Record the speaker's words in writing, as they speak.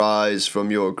Rise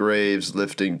from your graves,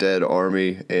 lifting dead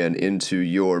army, and into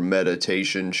your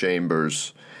meditation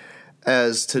chambers.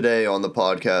 As today on the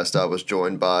podcast, I was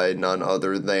joined by none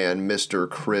other than Mr.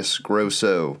 Chris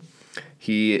Grosso.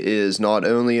 He is not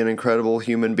only an incredible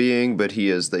human being, but he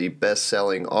is the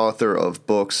best-selling author of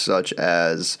books such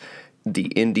as The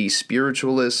Indie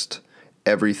Spiritualist,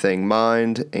 Everything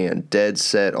Mind, and Dead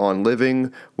Set on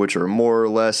Living, which are more or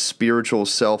less spiritual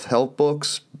self-help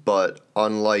books, but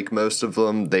unlike most of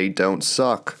them, they don't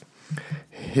suck.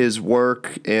 His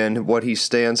work and what he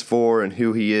stands for and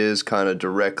who he is kind of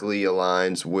directly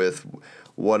aligns with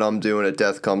what I'm doing at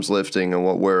Death Comes Lifting and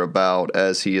what we're about,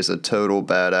 as he is a total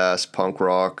badass punk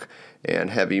rock and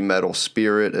heavy metal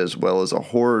spirit, as well as a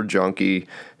horror junkie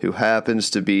who happens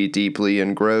to be deeply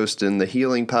engrossed in the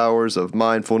healing powers of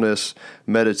mindfulness,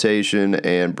 meditation,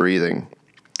 and breathing.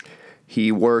 He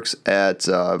works at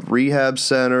rehab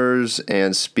centers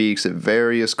and speaks at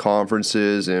various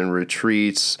conferences and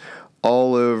retreats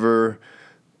all over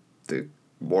the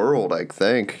world, I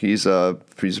think. He's a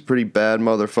pretty bad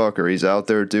motherfucker. He's out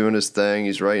there doing his thing.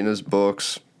 He's writing his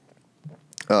books.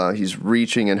 He's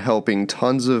reaching and helping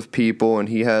tons of people, and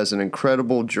he has an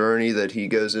incredible journey that he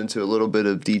goes into a little bit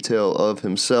of detail of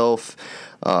himself,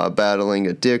 battling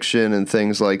addiction and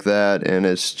things like that. And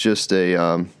it's just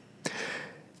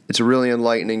it's a really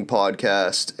enlightening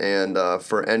podcast, and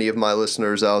for any of my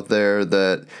listeners out there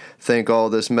that think all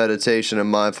this meditation and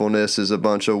mindfulness is a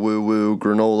bunch of woo-woo,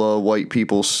 granola, white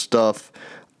people stuff,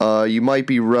 you might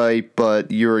be right, but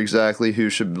you're exactly who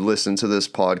should listen to this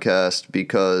podcast,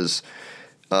 because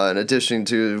in addition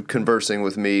to conversing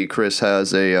with me, Chris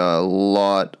has a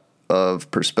lot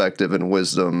of perspective and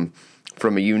wisdom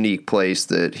from a unique place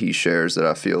that he shares that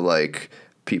I feel like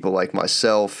people like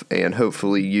myself and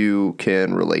hopefully you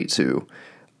can relate to.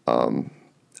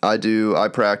 I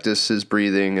practice his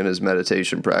breathing and his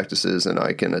meditation practices, and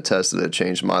I can attest that it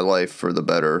changed my life for the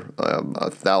better,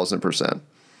 1,000%.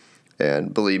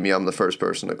 And believe me, I'm the first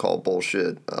person to call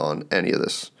bullshit on any of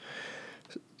this.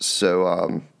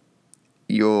 So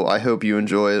I hope you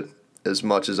enjoy it as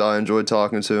much as I enjoyed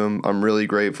talking to him. I'm really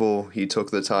grateful he took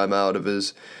the time out of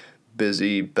his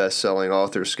busy best-selling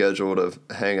author schedule to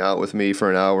hang out with me for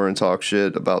an hour and talk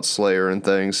shit about Slayer and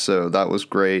things, so that was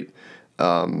great.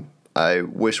 I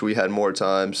wish we had more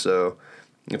time, so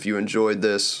if you enjoyed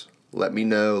this, let me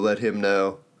know, let him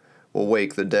know. We'll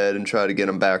wake the dead and try to get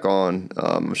him back on.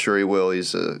 I'm sure he will.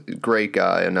 He's a great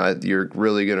guy, and you're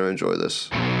really going to enjoy this.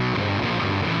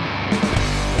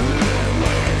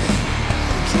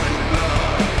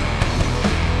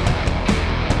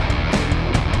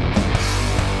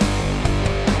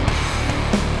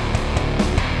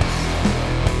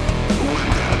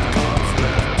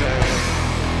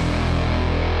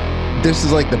 This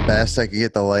is like the best I could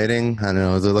get the lighting. I don't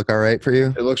know. Does it look all right for you?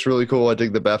 It looks really cool. I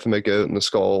dig the Baphomet goat and the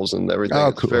skulls and everything. Oh,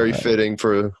 it's cool. very fitting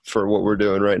for what we're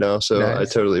doing right now. So nice.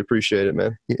 I totally appreciate it,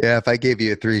 man. Yeah, if I gave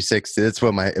you a 360, that's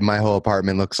what my whole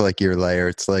apartment looks like. Your layer.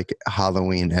 It's like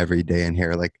Halloween every day in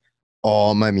here. Like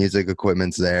all my music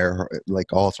equipment's there.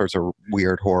 Like all sorts of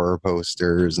weird horror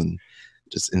posters and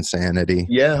just insanity.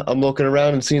 Yeah, I'm looking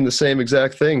around and seeing the same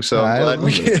exact thing. So I'm glad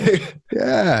we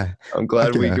I'm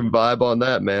glad we can vibe on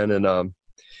that, man. And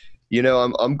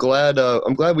I'm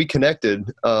glad we connected.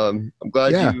 I'm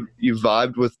glad you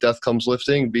vibed with Death Comes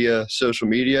Lifting via social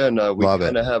media, and we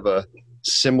kind of have a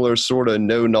similar sort of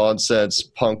no nonsense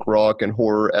punk rock and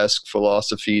horror-esque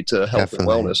philosophy to health and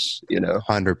wellness.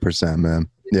 100%, man.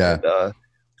 Yeah.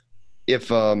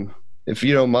 And, if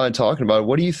you don't mind talking about it,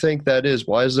 what do you think that is?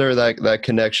 Why is there that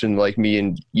connection like me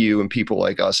and you and people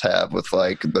like us have with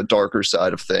like the darker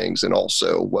side of things and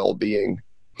also well-being?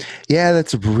 Yeah,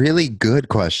 that's a really good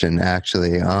question,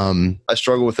 actually. I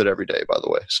struggle with it every day, by the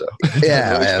way. So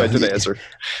yeah, I expect an answer.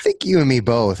 I think you and me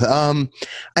both.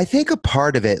 I think a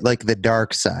part of it, like the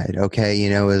dark side,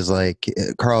 is like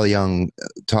Carl Jung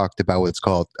talked about what's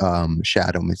called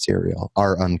shadow material,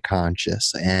 our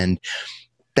unconscious. And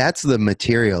that's the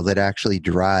material that actually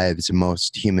drives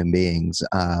most human beings.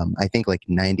 I think like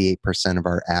 98% of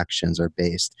our actions are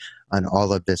based on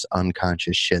all of this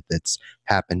unconscious shit that's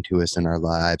happened to us in our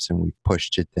lives, and we've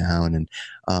pushed it down. And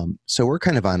so we're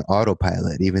kind of on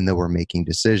autopilot, even though we're making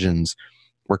decisions.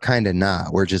 We're kind of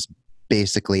not. We're just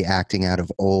basically acting out of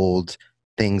old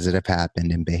things that have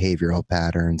happened in behavioral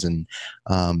patterns. And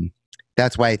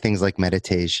that's why things like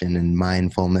meditation and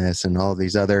mindfulness and all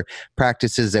these other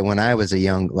practices that when I was a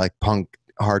young, like punk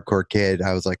hardcore kid,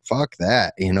 I was like, fuck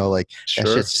that, that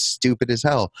shit's stupid as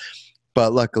hell.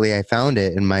 But luckily I found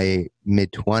it in my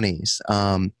mid 20s.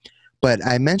 But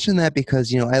I mentioned that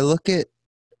because, I look at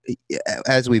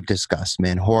as we've discussed,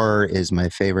 man, horror is my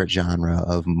favorite genre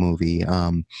of movie.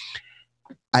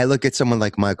 I look at someone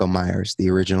like Michael Myers, the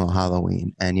original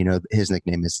Halloween, and his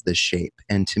nickname is The Shape.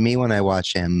 And to me, when I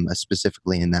watch him,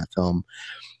 specifically in that film,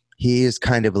 he is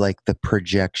kind of like the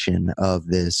projection of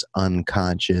this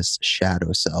unconscious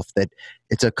shadow self. That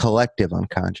it's a collective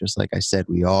unconscious. Like I said,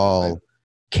 we all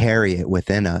carry it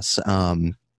within us.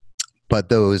 But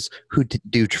those who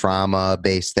do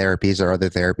trauma-based therapies or other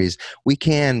therapies, we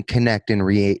can connect and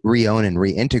re-own and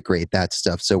reintegrate that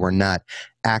stuff so we're not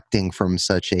acting from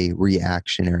such a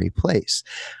reactionary place.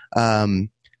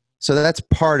 So that's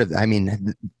part of,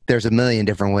 there's a million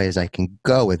different ways I can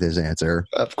go with this answer.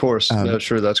 Of course. No,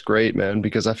 sure. That's great, man,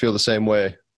 because I feel the same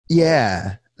way.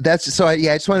 Yeah. I just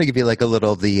want to give you like a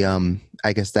little,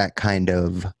 I guess that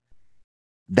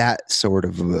sort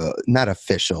of, not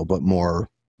official, but more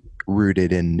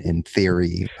rooted in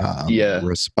theory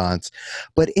response.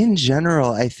 But in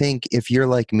general, I think if you're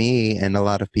like me and a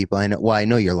lot of people I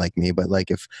know you're like me, but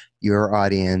like if your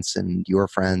audience and your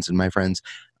friends and my friends,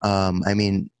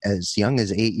 as young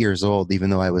as 8 years old, even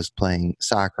though I was playing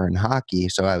soccer and hockey,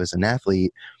 so I was an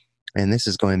athlete. And this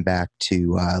is going back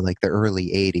to like the early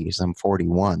 80s. I'm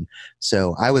 41.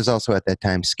 So I was also at that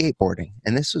time skateboarding.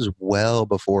 And this was well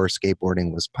before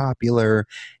skateboarding was popular.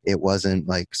 It wasn't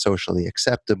like socially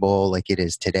acceptable like it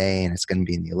is today. And it's going to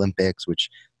be in the Olympics, which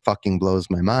fucking blows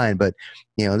my mind. But,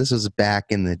 this was back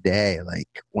in the day,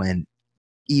 like when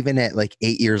even at like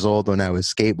 8 years old when I was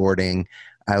skateboarding,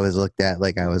 I was looked at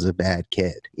like I was a bad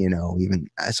kid,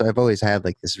 so I've always had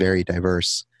like this very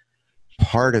diverse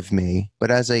part of me.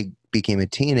 But as I became a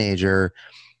teenager,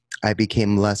 I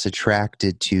became less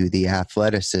attracted to the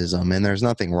athleticism, and there's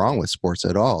nothing wrong with sports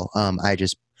at all. I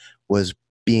just was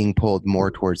being pulled more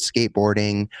towards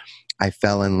skateboarding. I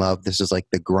fell in love. This is like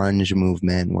the grunge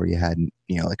movement where you had,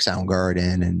 like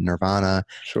Soundgarden and Nirvana.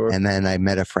 Sure. And then I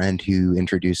met a friend who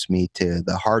introduced me to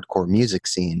the hardcore music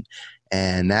scene,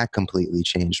 and that completely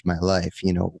changed my life.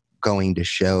 Going to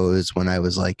shows when I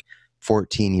was like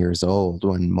 14 years old,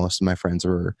 when most of my friends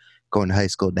were going to high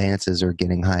school dances or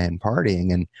getting high and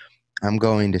partying. And I'm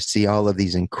going to see all of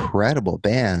these incredible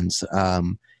bands,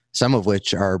 some of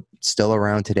which are still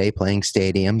around today playing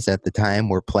stadiums. At the time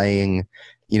we're playing,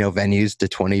 venues to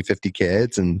 20, 50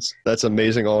 kids. And that's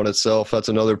amazing all in itself. That's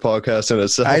another podcast in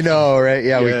itself. I know, right?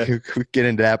 Yeah. We could get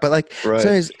into that. But like,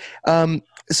 right.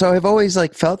 So I've always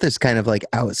like felt this kind of like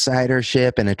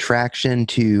outsidership and attraction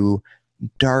to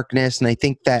darkness, and I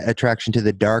think that attraction to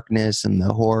the darkness and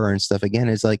the horror and stuff again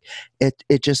is like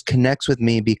it just connects with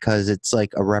me because it's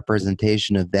like a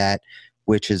representation of that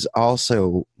which is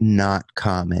also not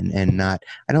common and not,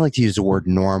 I don't like to use the word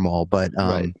normal, but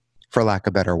for lack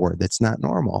of a better word, that's not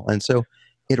normal. And so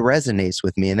it resonates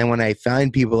with me. And then when I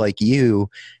find people like you,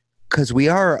 because we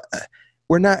are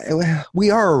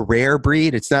a rare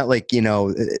breed. It's not like,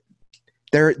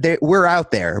 we're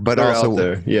out there, but they're also, out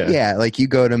there. Yeah. Like you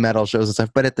go to metal shows and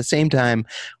stuff, but at the same time,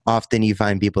 often you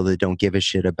find people that don't give a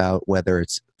shit about whether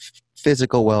it's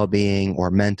physical well-being or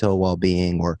mental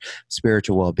well-being or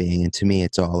spiritual well-being. And to me,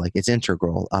 it's all like, it's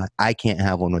integral. I can't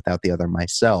have one without the other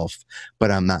myself,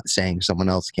 but I'm not saying someone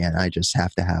else can. I just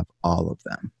have to have all of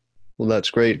them. Well,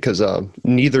 that's great because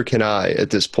neither can I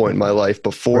at this point in my life.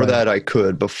 Before that, I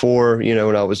could. Before,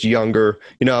 when I was younger,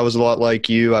 I was a lot like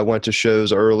you. I went to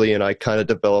shows early and I kind of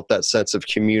developed that sense of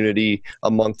community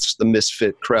amongst the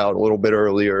misfit crowd a little bit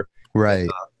earlier. Right.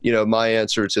 My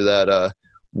answer to that,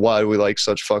 why do we like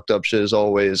such fucked up shit is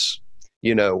always,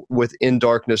 within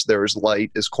darkness, there is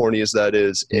light, as corny as that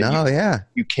is. And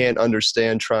you can't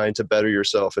understand trying to better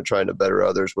yourself and trying to better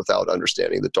others without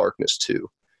understanding the darkness too.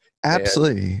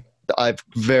 Absolutely. And I've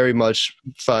very much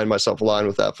find myself aligned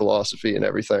with that philosophy and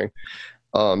everything.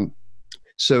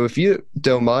 So if you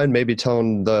don't mind, maybe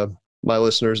telling my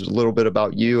listeners a little bit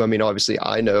about you. I mean, obviously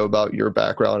I know about your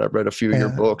background. I've read a few of your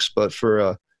books, but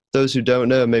for those who don't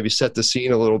know, maybe set the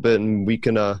scene a little bit and we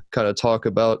can kind of talk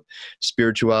about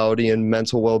spirituality and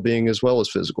mental well-being as well as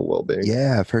physical well-being.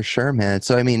 Yeah, for sure, man.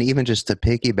 So, I mean, even just to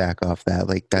piggyback off that,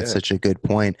 like, that's such a good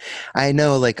point. I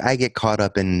know, like, I get caught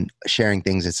up in sharing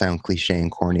things that sound cliche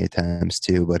and corny at times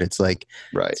too, but it's like,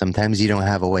 sometimes you don't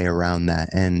have a way around that.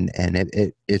 And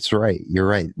it's right. You're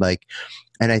right. Like,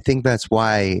 and I think that's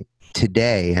why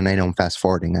today, and I know I'm fast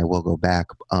forwarding, I will go back.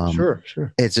 Sure.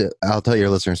 I'll tell your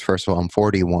listeners, first of all, I'm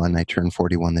 41. I turned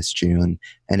 41 this June,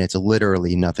 and it's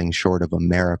literally nothing short of a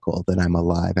miracle that I'm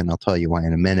alive. And I'll tell you why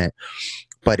in a minute.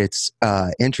 But it's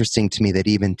interesting to me that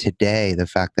even today, the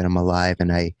fact that I'm alive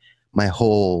and my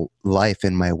whole life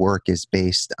and my work is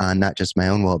based on not just my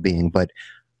own well-being, but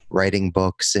writing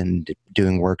books and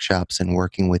doing workshops and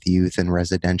working with youth and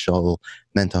residential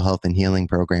mental health and healing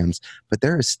programs. But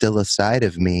there is still a side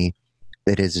of me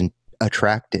that isn't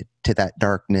attracted to that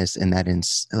darkness and that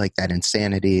like that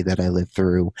insanity that I lived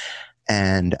through.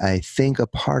 And I think a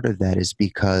part of that is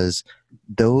because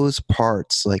those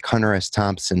parts, like Hunter S.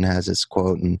 Thompson has this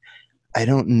quote, and I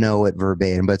don't know it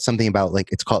verbatim, but something about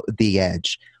like it's called the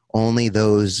edge. Only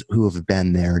those who have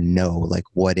been there know like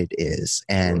what it is,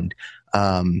 and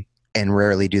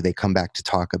rarely do they come back to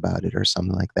talk about it or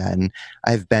something like that. And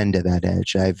I've been to that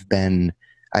edge.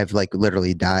 I've like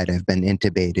literally died. I've been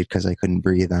intubated because I couldn't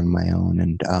breathe on my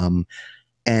own,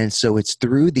 and so it's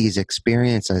through these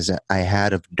experiences that I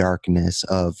had of darkness,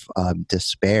 of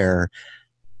despair,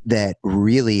 that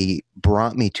really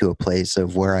brought me to a place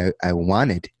of where I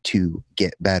wanted to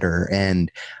get better.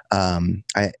 And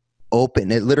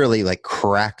it literally like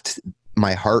cracked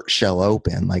my heart shell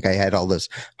open. Like I had all this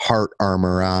heart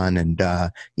armor on, and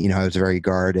I was very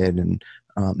guarded, and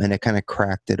it kind of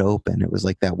cracked it open. It was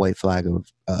like that white flag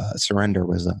of surrender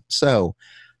was up. So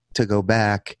to go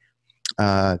back,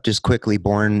 just quickly,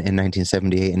 born in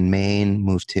 1978 in Maine,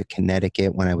 moved to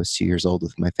Connecticut when I was 2 years old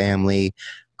with my family,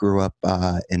 grew up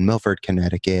in Milford,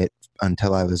 Connecticut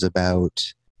until I was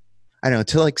about, I don't know,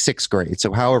 till like sixth grade.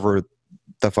 So however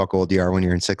the fuck old you are when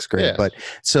you're in sixth grade. Yeah. But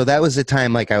so that was the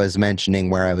time, like I was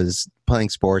mentioning, where I was playing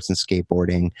sports and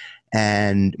skateboarding.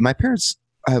 And my parents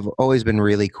have always been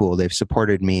really cool. They've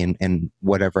supported me in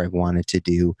whatever I've wanted to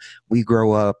do. We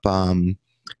grow up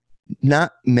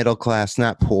not middle class,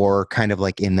 not poor, kind of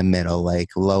like in the middle, like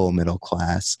low middle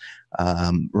class,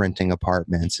 renting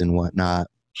apartments and whatnot.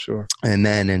 Sure. And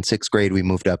then in sixth grade, we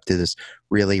moved up to this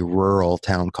really rural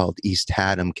town called East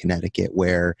Haddam, Connecticut,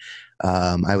 where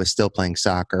I was still playing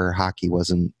soccer. Hockey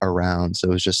wasn't around. So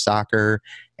it was just soccer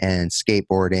and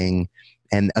skateboarding.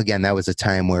 And again, that was a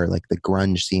time where like the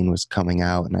grunge scene was coming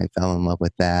out, and I fell in love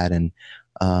with that. And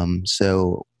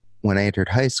so when I entered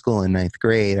high school in ninth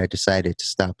grade, I decided to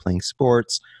stop playing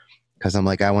sports because I'm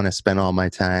like, I want to spend all my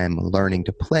time learning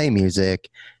to play music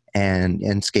and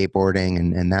skateboarding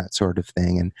and that sort of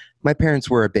thing. And my parents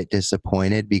were a bit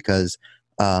disappointed because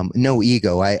no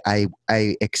ego. I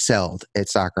excelled at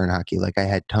soccer and hockey. Like I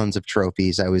had tons of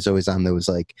trophies. I was always on those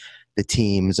like the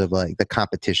teams of like the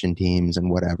competition teams and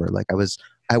whatever. Like I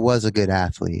was a good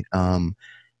athlete. And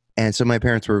so my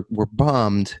parents were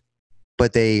bummed,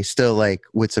 but they still like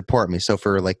would support me. So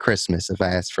for like Christmas, if I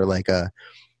asked for like a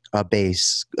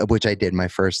bass, which I did, my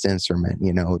first instrument,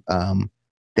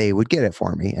 they would get it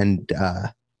for me. And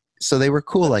so they were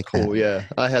cool. That's like cool, that. Yeah.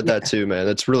 I had that too, man.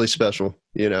 It's really special,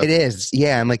 It is.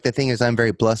 Yeah. And like the thing is, I'm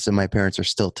very blessed that my parents are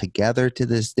still together to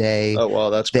this day. Oh, wow.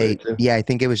 That's great too. Yeah. I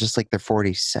think it was just like their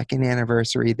 42nd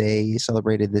anniversary they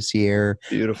celebrated this year.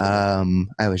 Beautiful.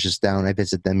 I was just down. I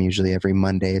visit them usually every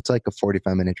Monday. It's like a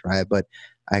 45-minute drive, but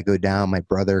I go down. My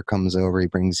brother comes over. He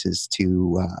brings his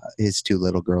two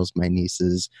little girls, my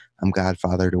nieces. I'm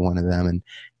godfather to one of them. And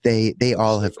they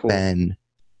all have been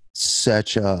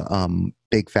such a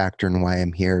big factor in why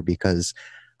I'm here, because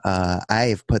I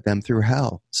have put them through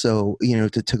hell. So,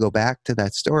 to go back to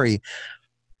that story,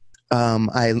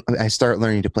 I start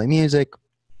learning to play music,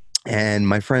 and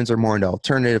my friends are more into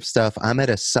alternative stuff. I'm at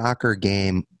a soccer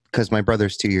game because my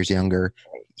brother's 2 years younger.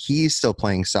 He's still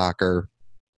playing soccer.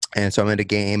 And so I'm at a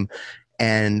game,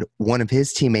 and one of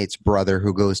his teammates' brother,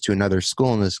 who goes to another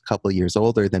school and is a couple of years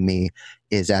older than me,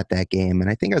 is at that game. And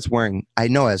I think I was wearing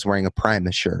a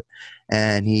Primus shirt.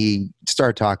 And he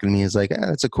started talking to me. He's like,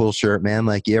 that's a cool shirt, man.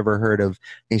 Like, you ever heard of,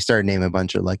 and he started naming a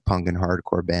bunch of like punk and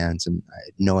hardcore bands, and I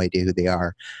had no idea who they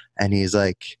are. And he's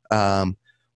like,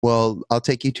 well, I'll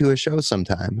take you to a show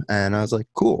sometime. And I was like,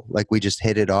 cool. Like, we just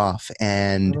hit it off.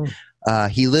 And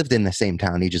he lived in the same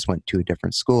town. He just went to a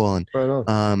different school.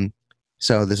 And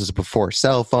so this was before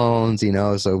cell phones,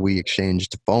 so we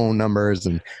exchanged phone numbers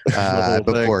and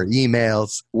before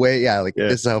emails.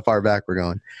 This is how far back we're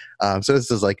going. So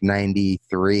this is like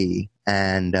 93.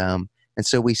 And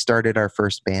so we started our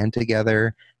first band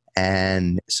together.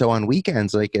 And so on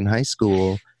weekends, like in high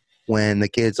school, when the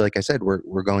kids, like I said,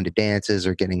 were going to dances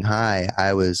or getting high,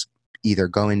 I was either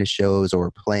going to shows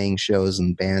or playing shows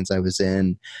in bands I was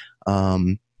in.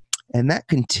 And that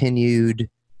continued.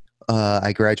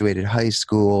 I graduated high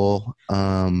school,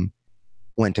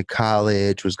 went to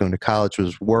college, was going to college,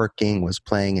 was working, was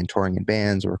playing and touring in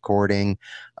bands, recording.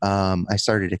 I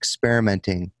started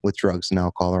experimenting with drugs and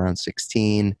alcohol around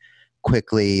 16,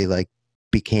 quickly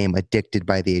became addicted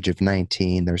by the age of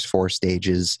 19. There's 4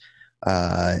 stages.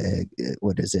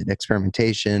 What is it?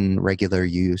 Experimentation, regular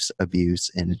use,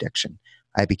 abuse, and addiction.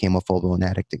 I became a full-blown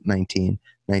addict at 19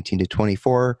 to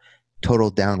 24. total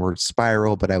downward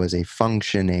spiral, but I was a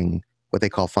functioning, what they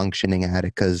call functioning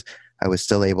addict, because I was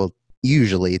still able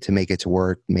usually to make it to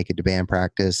work, make it to band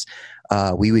practice.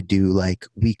 We would do like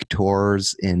week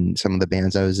tours in some of the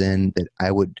bands I was in that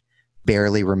I would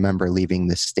barely remember leaving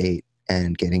the state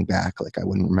and getting back. Like I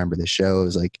wouldn't remember the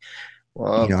shows. Like,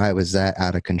 Wow. I was that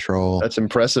out of control. That's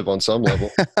impressive on some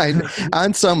level.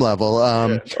 On some level.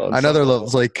 On Another some level,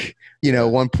 like,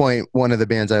 one point, one of the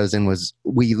bands I was in was,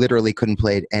 we literally couldn't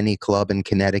play at any club in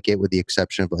Connecticut with the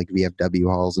exception of like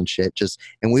VFW halls and shit.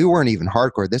 And we weren't even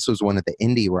hardcore. This was one of the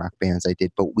indie rock bands I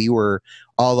did, but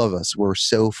all of us were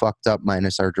so fucked up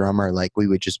minus our drummer. Like we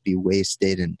would just be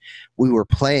wasted, and we were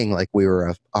playing like we were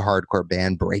a hardcore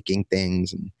band, breaking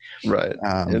things. And, right.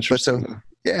 Interesting.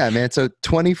 Yeah, man. So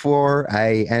 24,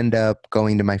 I end up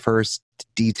going to my first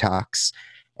detox,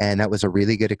 and that was a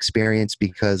really good experience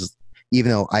because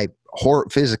even though I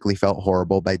physically felt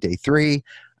horrible by day 3,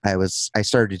 I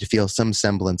started to feel some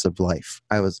semblance of life.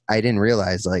 I didn't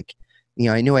realize, like,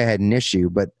 I knew I had an issue,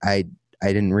 but I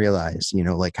didn't realize,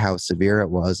 like how severe it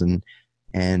was.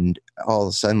 And all of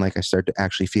a sudden, like, I started to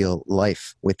actually feel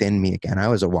life within me again. I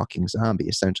was a walking zombie,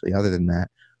 essentially, other than that.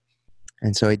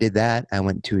 And so I did that. I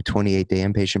went to a 28-day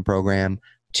inpatient program,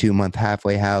 2-month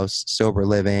halfway house, sober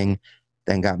living,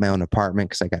 then got my own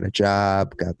apartment because I got a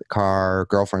job, got the car,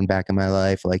 girlfriend back in my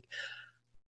life.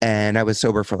 And I was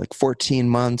sober for like 14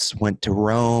 months, went to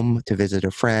Rome to visit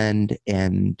a friend.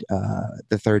 And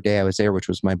the third day I was there, which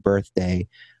was my birthday,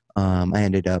 I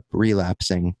ended up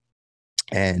relapsing.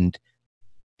 And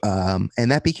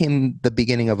that became the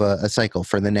beginning of a cycle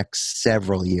for the next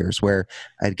several years where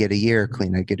I'd get a year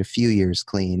clean, I'd get a few years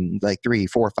clean, like 3,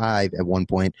 4, 5 at one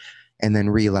point, and then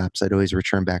relapse. I'd always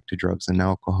return back to drugs and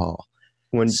alcohol.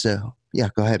 Yeah,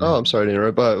 go ahead. Oh, I'm sorry to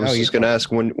interrupt, but I was just going to ask,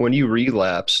 when you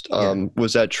relapsed,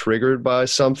 was that triggered by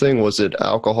something? Was it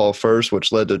alcohol first,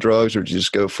 which led to drugs, or did you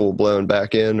just go full blown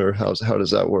back in, or how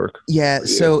does that work? Yeah,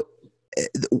 so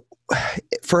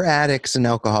for addicts and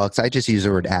alcoholics, I just use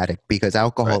the word addict because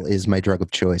alcohol is my drug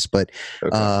of choice. But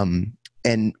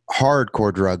and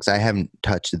hardcore drugs, I haven't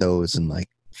touched those in like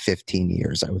 15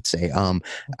 years, I would say.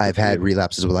 I've had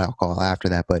relapses with alcohol after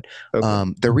that, but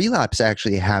the relapse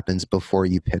actually happens before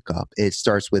you pick up. It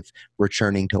starts with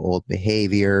returning to old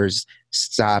behaviors,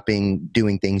 stopping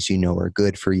doing things are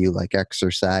good for you, like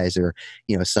exercise, or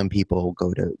some people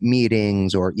go to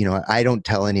meetings, or I don't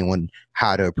tell anyone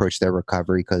how to approach their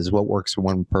recovery because what works for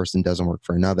one person doesn't work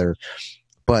for another.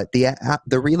 But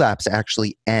the relapse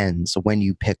actually ends when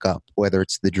you pick up, whether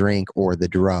it's the drink or the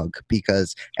drug,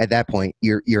 because at that point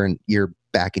you're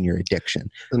back in your addiction.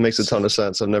 It makes a ton of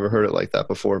sense. I've never heard it like that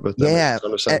before, but that makes a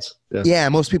ton of sense. Yeah,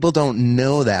 most people don't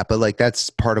know that, but like that's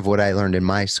part of what I learned in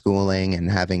my schooling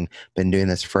and having been doing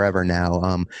this forever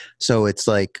now. So it's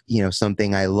like,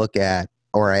 something I look at,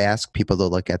 or I ask people to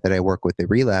look at that I work with the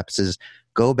relapses,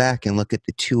 go back and look at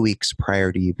the 2 weeks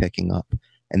prior to you picking up.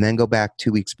 And then go back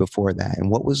 2 weeks before that. And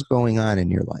what was going on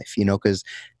in your life? Because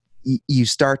you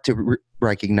start to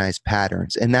recognize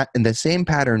patterns. And the same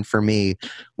pattern for me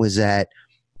was that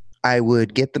I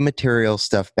would get the material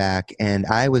stuff back, and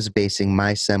I was basing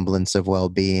my semblance of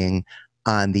well-being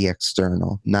on the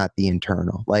external, not the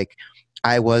internal. Like,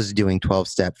 I was doing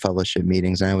 12-step fellowship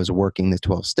meetings, and I was working the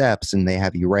 12 steps, and they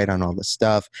have you write on all the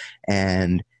stuff.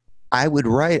 And I would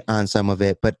write on some of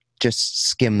it, but just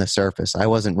skim the surface. I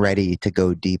wasn't ready to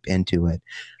go deep into it.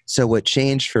 So what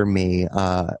changed for me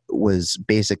was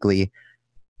basically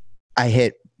I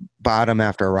hit bottom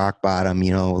after rock bottom,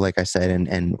 like I said,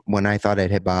 and when I thought I'd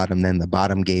hit bottom, then the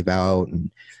bottom gave out.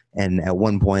 And at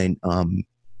one point,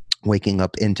 waking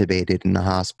up intubated in the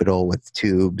hospital with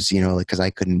tubes, because I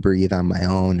couldn't breathe on my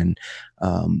own, and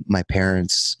my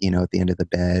parents, at the end of the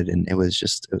bed, and it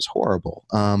was horrible.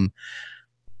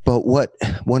 But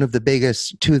two of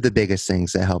the biggest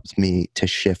things that helped me to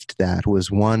shift that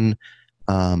was one,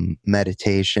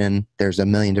 meditation. There's a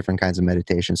million different kinds of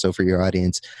meditation. So for your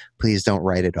audience, please don't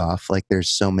write it off. Like, there's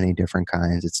so many different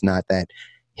kinds. It's not that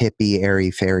hippie,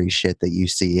 airy fairy shit that you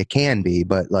see. It can be,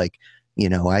 but like,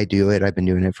 I do it. I've been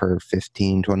doing it for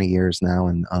 15, 20 years now.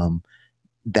 And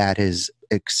that has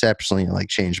exceptionally like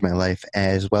changed my life,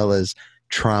 as well as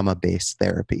trauma-based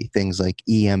therapy, things like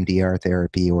EMDR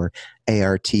therapy or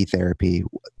ART therapy.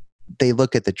 They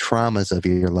look at the traumas of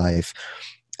your life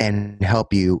and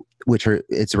help you,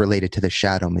 it's related to the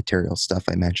shadow material stuff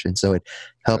I mentioned. So it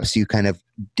helps you kind of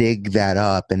dig that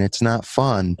up, and it's not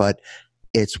fun, but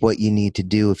it's what you need to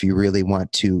do if you really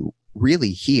want to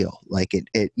really heal. Like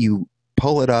you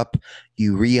pull it up,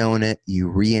 you re-own it, you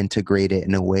reintegrate it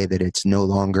in a way that it's no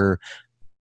longer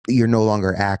you're no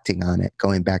longer acting on it,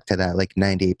 going back to that like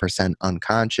 98%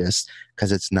 unconscious,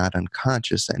 because it's not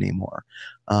unconscious anymore.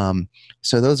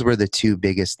 So those were the two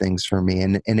biggest things for me.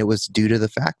 And it was due to the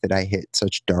fact that I hit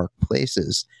such dark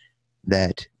places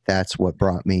that's what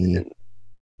brought me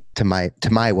to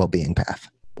my well-being path.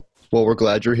 Well, we're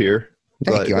glad you're here.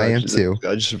 Thank you. I am too.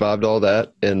 I just survived all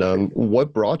that. And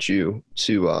what brought you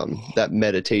to that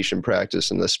meditation practice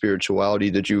and the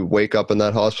spirituality? Did you wake up in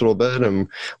that hospital bed and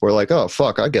were like, oh,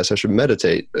 fuck, I guess I should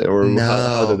meditate? Or No.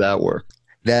 how did that work?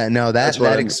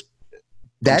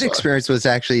 That experience was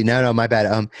actually, no, my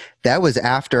bad. That was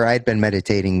after I'd been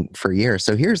meditating for years.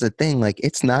 So here's the thing, like,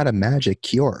 it's not a magic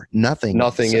cure. Nothing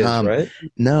is, right?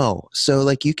 No. So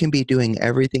like you can be doing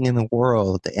everything in the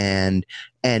world. And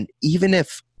even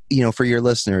if, for your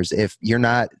listeners, if you don't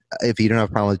have a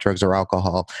problem with drugs or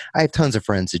alcohol, I have tons of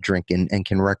friends that drink and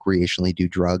can recreationally do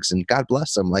drugs, and God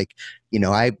bless them. Like,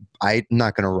 I'm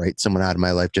not going to write someone out of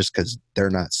my life just because they're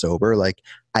not sober. Like,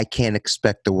 I can't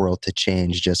expect the world to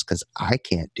change just because I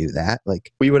can't do that.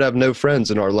 Like, we would have no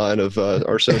friends in our line of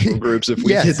our social groups if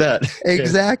we did that.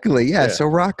 Exactly. Yeah. So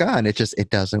rock on. It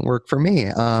doesn't work for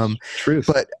me. Truth.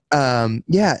 But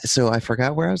so I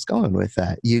forgot where I was going with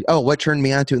that. What turned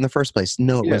me on to it in the first place?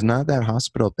 No, it was not that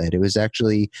hospital bed. It was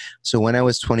actually, so when I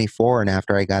was 24 and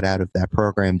after I got out of that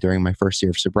program during my first year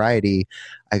of sobriety,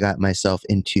 I got myself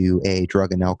into a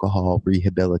drug and alcohol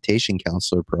rehabilitation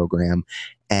counselor program.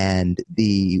 And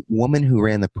the woman who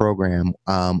ran the program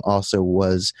also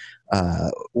was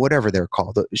whatever they're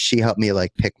called. She helped me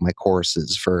like pick my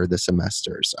courses for the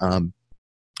semesters. And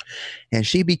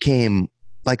she became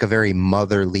like a very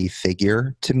motherly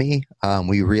figure to me.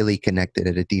 We really connected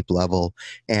at a deep level.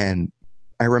 And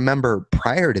I remember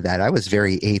prior to that, I was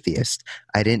very atheist.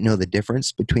 I didn't know the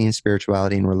difference between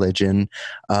spirituality and religion.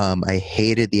 I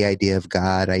hated the idea of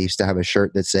God. I used to have a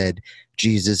shirt that said,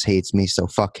 Jesus hates me, so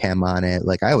fuck him on it.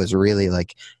 Like, I was really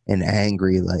like an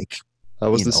angry, like, I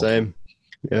was the same.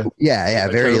 Yeah. Yeah.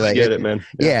 I very totally like, get it, man.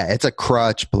 Yeah. It's a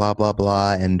crutch, blah, blah,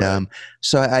 blah. And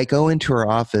so I go into her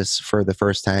office for the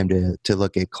first time to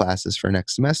look at classes for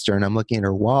next semester. And I'm looking at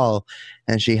her wall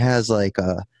and she has like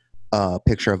a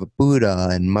picture of a Buddha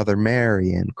and Mother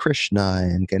Mary and Krishna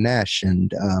and Ganesh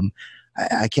and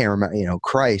I can't remember,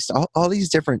 Christ, all these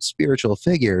different spiritual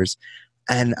figures.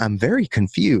 And I'm very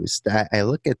confused. I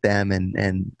look at them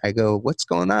and I go, what's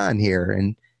going on here?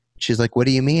 And she's like, what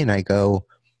do you mean? I go,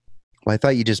 well, I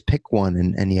thought you just pick one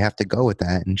and you have to go with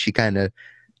that. And she kind of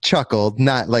chuckled,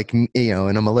 not like,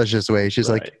 in a malicious way. She's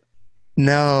like,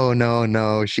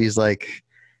 no. She's like,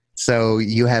 so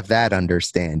you have that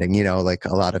understanding, like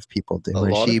a lot of people do.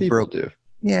 Do.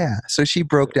 Yeah. So she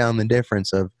broke down the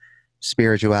difference of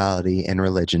spirituality and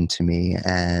religion to me.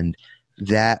 And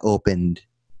that opened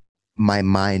my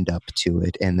mind up to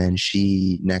it. And then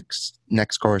she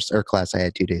next course or class I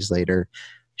had 2 days later,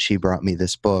 she brought me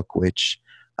this book, which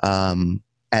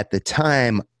at the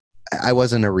time I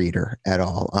wasn't a reader at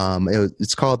all.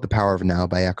 It's called The Power of Now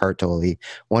by Eckhart Tolle,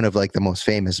 one of like the most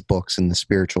famous books in the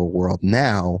spiritual world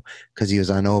now because he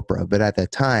was on Oprah. But at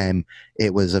that time,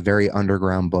 it was a very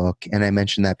underground book, and I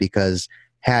mentioned that because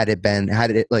had it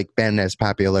been as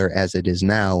popular as it is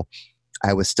now,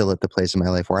 I was still at the place in my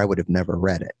life where I would have never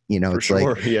read it. It's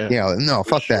like, no,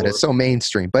 fuck that. It's so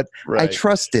mainstream. But I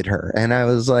trusted her, and I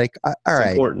was like, all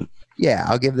right. Important. Yeah,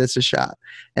 I'll give this a shot.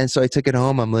 And so I took it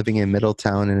home. I'm living in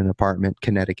Middletown in an apartment,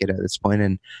 Connecticut at this point.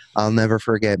 And I'll never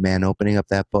forget, man, opening up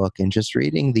that book and just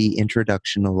reading the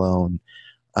introduction alone.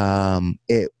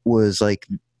 It was like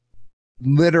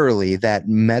literally that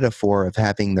metaphor of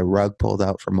having the rug pulled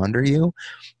out from under you.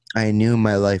 I knew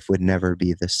my life would never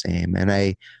be the same. And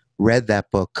I read that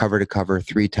book cover to cover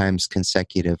 3 times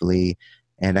consecutively.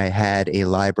 And I had a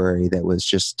library that was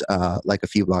just like a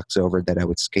few blocks over that I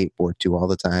would skateboard to all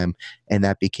the time. And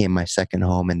that became my second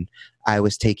home. And I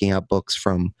was taking out books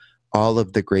from all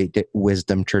of the great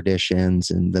wisdom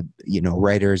traditions and the,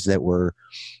 writers that were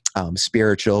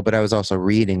spiritual, but I was also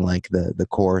reading like the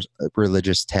core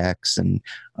religious texts and,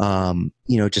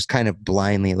 just kind of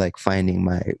blindly like finding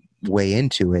my way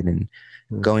into it and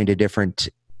going to different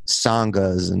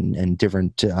sanghas and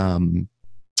different,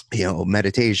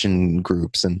 meditation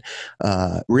groups and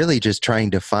really just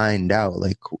trying to find out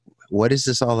like, what is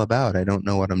this all about? I don't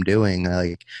know what I'm doing.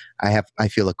 I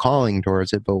feel a calling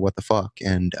towards it, but what the fuck?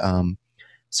 And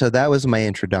so that was my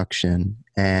introduction.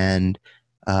 And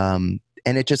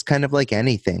it just kind of like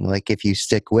anything, like if you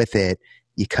stick with it,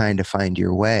 you kind of find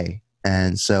your way.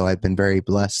 And so I've been very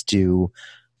blessed to,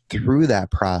 through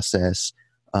that process,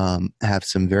 have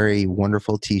some very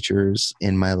wonderful teachers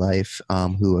in my life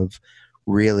who have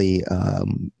really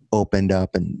opened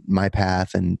up and my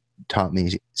path and taught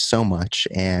me so much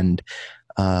and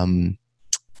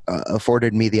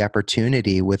afforded me the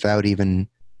opportunity without even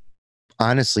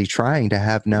honestly trying to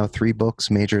have now 3 books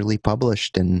majorly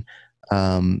published and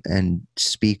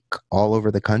speak all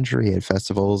over the country at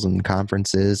festivals and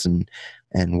conferences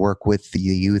and work with the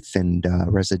youth and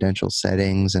residential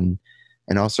settings and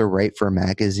also write for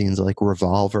magazines like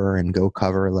Revolver and Go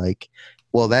Cover. Like,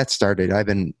 well, that started, I've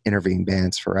been interviewing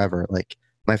bands forever. Like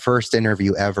my first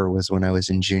interview ever was when I was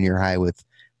in junior high with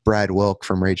Brad Wilk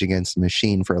from Rage Against the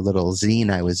Machine for a little zine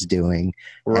I was doing.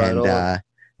 Right And on.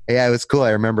 yeah, it was cool. I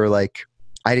remember like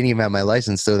I didn't even have my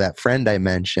license. So that friend I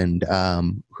mentioned,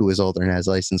 who was older and has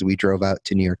a license, we drove out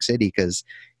to New York City because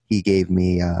he gave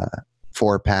me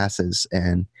 4 passes.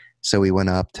 And so we went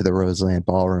up to the Roseland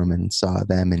Ballroom and saw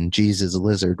them, and Jesus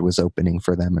Lizard was opening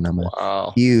for them. And I'm a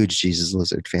Wow. huge Jesus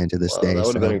Lizard fan to this Wow, day. that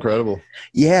would have been So incredible.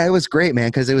 yeah, it was great, man,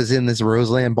 because it was in this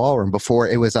Roseland Ballroom before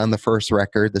it was on the first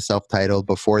record, the self-titled,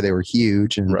 before they were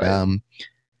huge. And Right.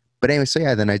 but anyway, so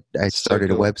yeah, then I So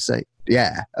started a cool. website.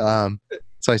 Yeah.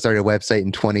 So I started a website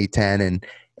in 2010,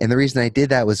 and the reason I did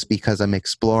that was because I'm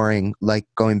exploring, like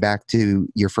going back to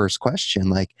your first question,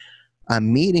 like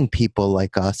I'm meeting people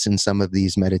like us in some of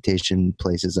these meditation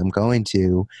places I'm going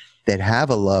to that have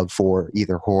a love for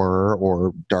either horror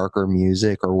or darker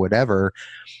music or whatever.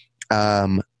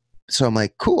 Um, so I'm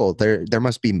like, cool, there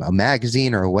must be a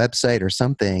magazine or a website or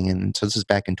something. And so this is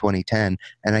back in 2010,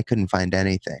 and I couldn't find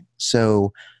anything.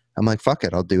 So I'm like, fuck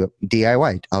it, I'll do it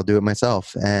DIY. I'll do it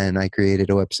myself. And I created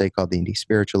a website called the Indie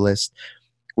Spiritualist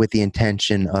with the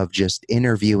intention of just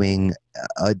interviewing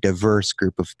a diverse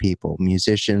group of people,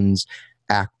 musicians,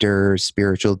 actors,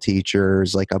 spiritual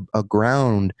teachers, like a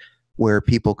ground where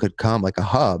people could come, like a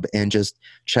hub, and just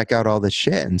check out all this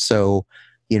shit. And so,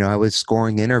 you know, I was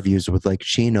scoring interviews with like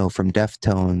Chino from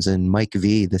Deftones and Mike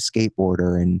V, the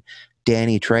skateboarder, and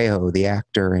Danny Trejo, the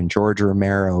actor, and George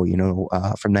Romero, you know,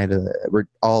 from Night of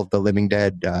all of the Living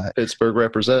Dead. Pittsburgh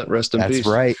represent. Rest in That's peace.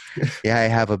 right. Yeah, I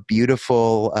have a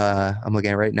beautiful, I'm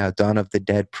looking at right now, Dawn of the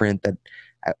Dead print that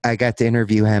I got to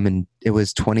interview him, and it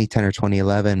was 2010 or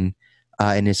 2011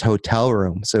 in his hotel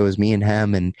room. So it was me and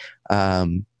him, and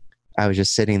I was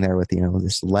just sitting there with, you know,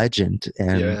 this legend.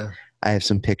 And Yeah. I have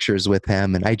some pictures with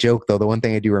him. And I joke, though, the one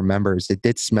thing I do remember is it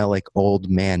did smell like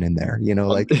old man in there, you know,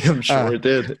 like, I'm sure it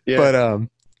did. Yeah. but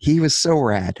he was so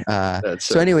rad. That's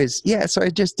So so cool. anyways, yeah, so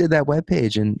I just did that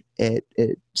webpage, and it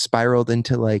spiraled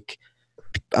into like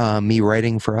me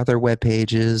writing for other web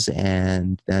pages,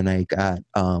 and then I got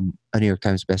a New York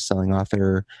Times bestselling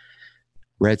author,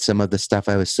 read some of the stuff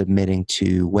I was submitting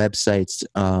to websites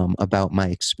about my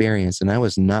experience, and I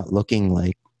was not looking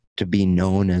like to be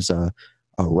known as a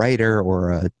writer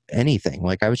or anything.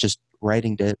 Like I was just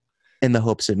writing to in the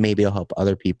hopes that maybe it'll help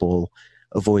other people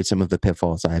avoid some of the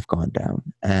pitfalls I've gone down.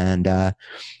 And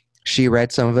she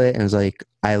read some of it and was like,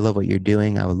 I love what you're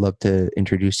doing. I would love to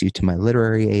introduce you to my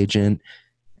literary agent.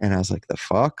 And I was like, the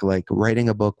fuck? Like writing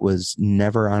a book was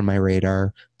never on my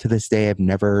radar. To this day, I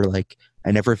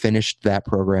never finished that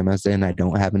program I was in. I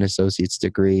don't have an associate's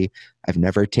degree. I've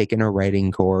never taken a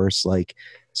writing course. Like,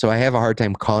 so I have a hard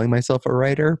time calling myself a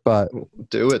writer, but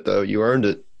Do it though. You earned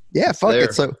it. yeah, fuck There.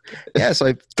 it. So yeah, so I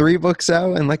have 3 books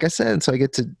out, and like I said, so I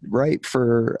get to write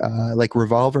for like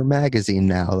Revolver magazine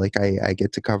now. Like I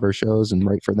get to cover shows and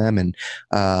write for them, and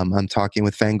I'm talking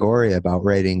with Fangoria about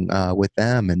writing with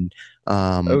them, and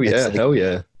Oh it's yeah. like Hell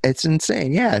yeah. it's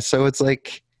insane. Yeah, so it's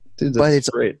like, Dude, but that's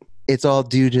great. it's all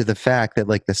due to the fact that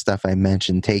like the stuff I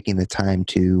mentioned, taking the time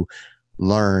to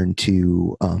learn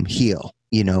to heal,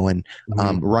 you know, and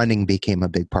Mhm. running became a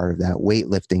big part of that.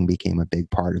 Weightlifting became a big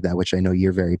part of that, which I know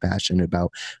you're very passionate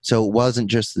about. So it wasn't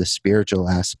just the spiritual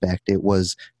aspect; it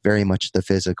was very much the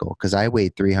physical. Because I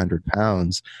weighed 300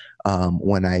 pounds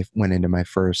when I went into my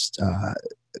first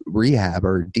rehab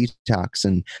or detox,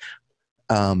 and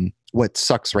what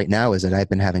sucks right now is that I've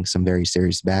been having some very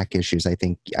serious back issues. I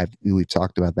think we've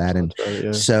talked about that. And That's right,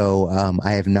 yeah. so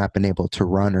I have not been able to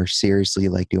run or seriously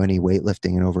like do any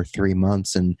weightlifting in over 3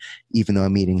 months. And even though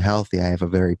I'm eating healthy, I have a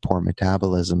very poor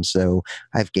metabolism. So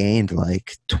I've gained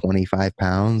like 25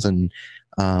 pounds, and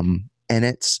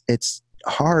it's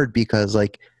hard because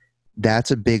like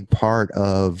that's a big part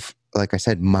of, like I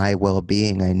said, my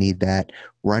well-being. I need that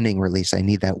running release. I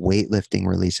need that weightlifting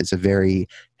release. It's a very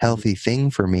healthy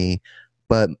thing for me.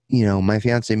 But, you know, my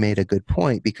fiance made a good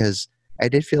point because I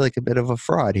did feel like a bit of a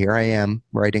fraud. Here I am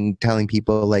writing, telling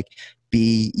people like,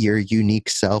 be your unique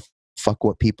self, fuck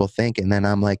what people think. And then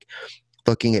I'm like,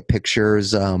 looking at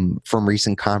pictures from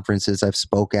recent conferences I've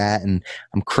spoke at, and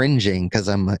I'm cringing because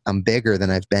I'm bigger than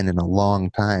I've been in a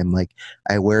long time. Like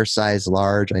I wear size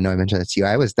large. I know I mentioned that to you.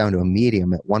 I was down to a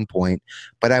medium at one point,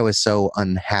 but I was so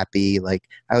unhappy. Like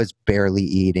I was barely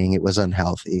eating. It was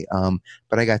unhealthy.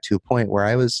 But I got to a point where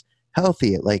I was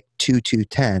healthy at like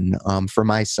 210 for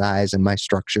my size and my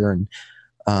structure. And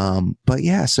but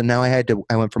yeah, so now I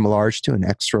went from a large to an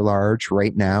extra large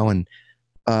right now, and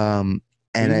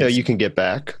you can get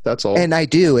back. That's all. and I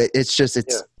do.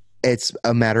 It's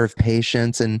a matter of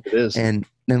patience, and It is. and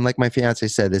like my fiance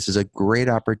said, this is a great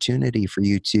opportunity for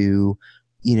you to,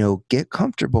 get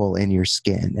comfortable in your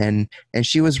skin. And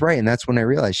she was right, and that's when I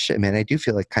realized, shit, man, I do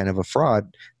feel like kind of a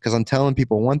fraud because I'm telling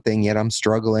people one thing, yet I'm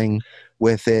struggling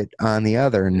with it on the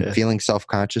other, and feeling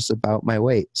self-conscious about my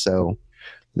weight. So.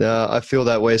 Yeah, I feel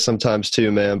that way sometimes too,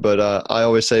 man. But I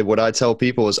always say what I tell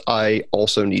people is I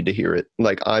also need to hear it.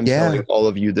 Like I'm telling all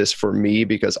of you this for me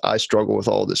because I struggle with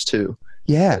all this too.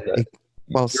 Yeah.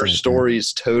 Your story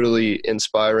is totally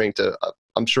inspiring to,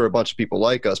 I'm sure, a bunch of people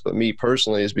like us, but me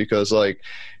personally is because like,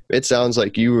 it sounds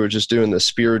like you were just doing the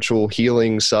spiritual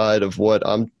healing side of what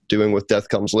I'm doing with Death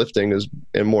Comes Lifting is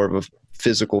in more of a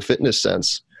physical fitness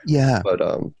sense. Yeah. But,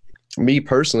 me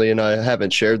personally, and I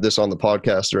haven't shared this on the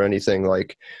podcast or anything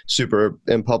like super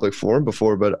in public forum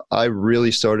before, but I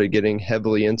really started getting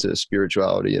heavily into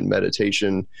spirituality and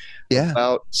meditation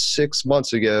about 6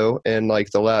 months ago. And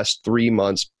like the last 3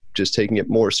 months, just taking it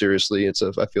more seriously.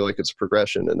 I feel like it's a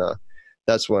progression. And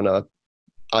that's when I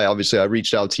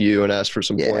reached out to you and asked for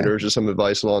some pointers or some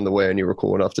advice along the way. And you were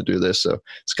cool enough to do this. So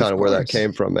it's kind of where that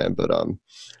came from, man. But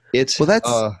it's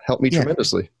helped me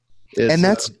tremendously. And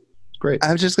that's great.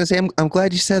 I was just gonna say, I'm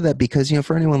glad you said that because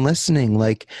for anyone listening,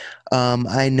 like,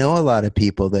 I know a lot of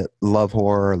people that love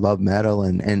horror, love metal,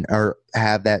 and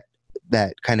have that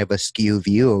kind of askew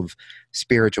view of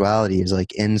spirituality as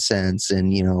like incense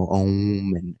and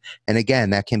Om, and again,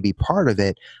 that can be part of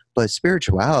it, but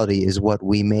spirituality is what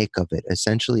we make of it.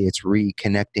 Essentially, it's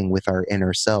reconnecting with our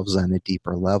inner selves on a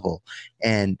deeper level.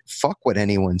 And fuck what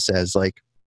anyone says, like,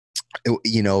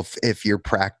 if your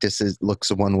practice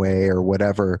looks one way or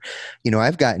whatever,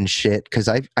 I've gotten shit because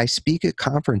I speak at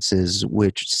conferences,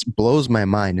 which blows my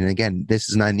mind. And again, this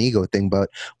is not an ego thing, but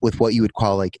with what you would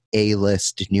call like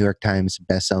A-list New York Times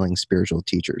bestselling spiritual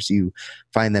teachers, you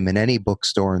find them in any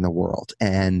bookstore in the world.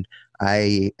 And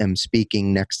I am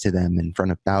speaking next to them in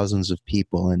front of thousands of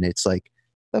people. And it's like,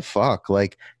 the fuck,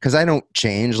 like, because I don't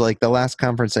change. Like the last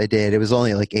conference I did, it was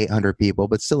only like 800 people,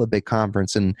 but still a big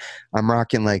conference, and I'm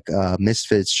rocking like a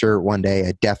Misfits shirt one day,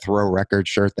 a Death Row record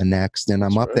shirt the next, and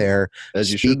I'm up there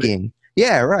speaking.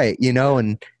 Yeah, right.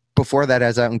 And before that, I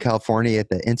was out in California at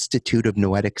the Institute of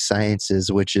Noetic Sciences,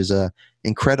 which is a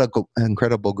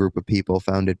incredible group of people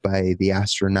founded by the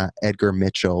astronaut Edgar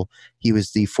Mitchell. He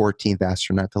was the 14th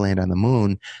astronaut to land on the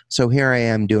moon. So here I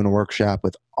am doing a workshop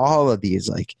with all of these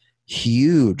like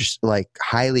huge, like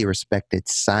highly respected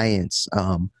science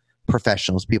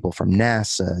professionals, people from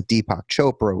NASA. Deepak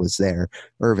Chopra was there,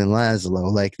 Irvin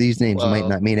Laszlo. Like these names might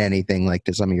not mean anything like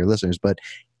to some of your listeners, but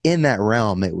in that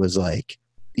realm, it was like,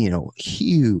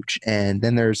 huge. And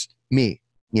then there's me,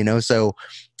 so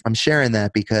I'm sharing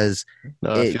that because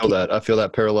I feel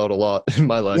that paralleled a lot in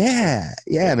my life.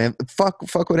 Yeah, man. Fuck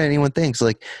what anyone thinks.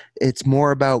 Like it's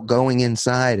more about going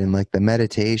inside and like the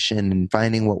meditation and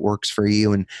finding what works for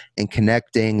you and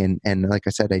connecting. And like I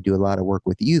said, I do a lot of work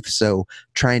with youth. So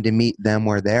trying to meet them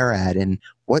where they're at and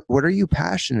what are you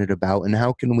passionate about and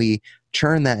how can we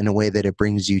turn that in a way that it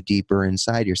brings you deeper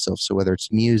inside yourself. So whether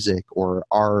it's music or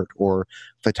art or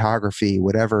photography,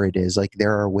 whatever it is, like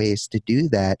there are ways to do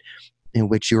that in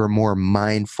which you are more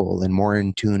mindful and more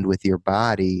in tune with your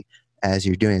body as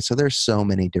you're doing it. So there's so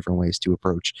many different ways to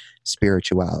approach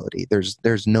spirituality.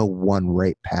 There's no one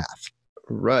right path.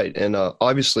 Right. And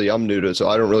obviously I'm new to it, so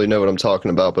I don't really know what I'm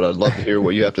talking about, but I'd love to hear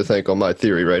what you have to think on my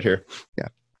theory right here. Yeah.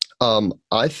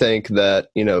 I think that,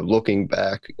 looking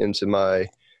back into my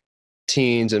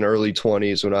teens and early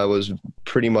 20s when I was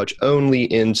pretty much only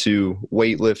into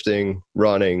weightlifting,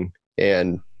 running,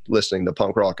 and listening to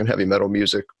punk rock and heavy metal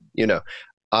music,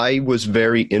 I was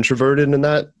very introverted in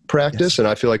that practice. Yes. And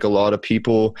I feel like a lot of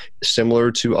people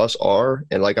similar to us are.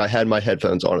 And like I had my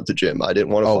headphones on at the gym. I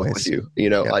didn't want to fuck with you.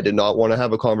 I did not want to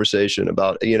have a conversation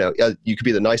about, you could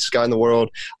be the nicest guy in the world.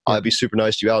 Yeah. I'd be super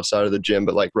nice to you outside of the gym.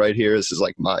 But like right here, this is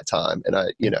like my time. And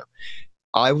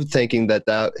I was thinking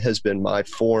that has been my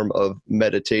form of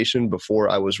meditation before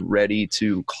I was ready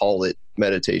to call it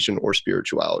meditation or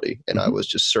spirituality. And I was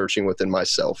just searching within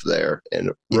myself there.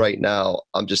 And right now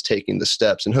I'm just taking the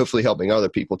steps and hopefully helping other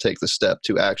people take the step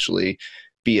to actually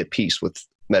be at peace with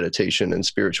meditation and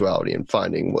spirituality and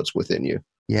finding what's within you.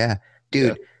 Yeah,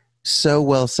 dude, so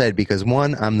well said, because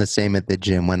one, I'm the same at the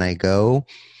gym. When I go,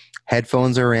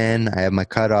 headphones are in, I have my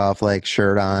cut off like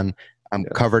shirt on, I'm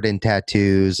covered in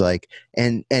tattoos, like,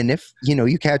 and if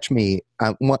you catch me,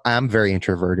 I'm very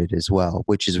introverted as well,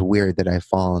 which is weird that I've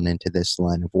fallen into this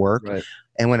line of work. Right.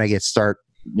 And when I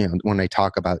when I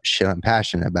talk about shit I'm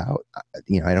passionate about,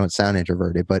 I don't sound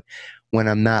introverted, but when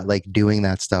I'm not like doing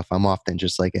that stuff, I'm often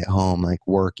just like at home, like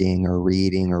working or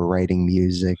reading or writing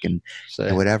music and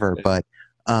whatever. Yeah. But,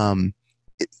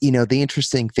 the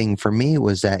interesting thing for me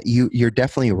was that you're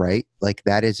definitely right. Like,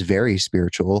 that is very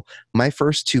spiritual. My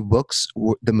first two books,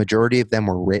 the majority of them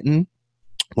were written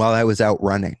while I was out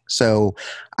running. So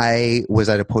I was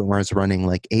at a point where I was running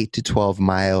like 8 to 12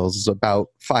 miles about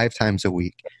 5 times a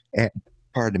week.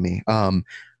 Pardon me.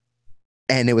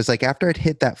 And it was like after I'd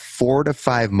hit that 4 to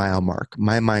 5 mile mark,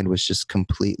 my mind was just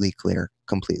completely clear.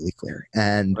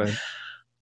 And right.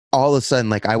 All of a sudden,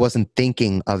 like, I wasn't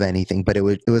thinking of anything, but it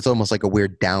was almost like a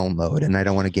weird download. And I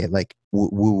don't want to get like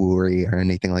woo-woo-y or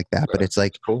anything like that, right. But it's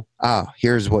like, cool.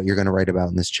 Here's what you're going to write about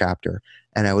in this chapter.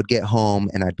 And I would get home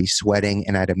and I'd be sweating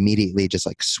and I'd immediately just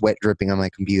like sweat dripping on my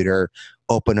computer,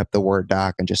 open up the Word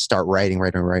doc and just start writing.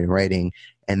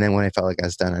 And then when I felt like I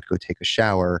was done, I'd go take a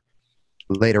shower.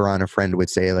 Later on, a friend would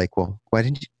say like, well, why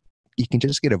didn't you can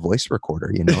just get a voice recorder,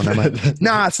 And I'm like,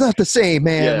 nah, it's not the same,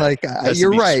 man. Yeah, like,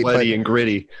 you're right. Sweaty and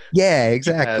gritty. Yeah,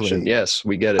 exactly. Passion. Yes,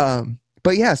 we get it.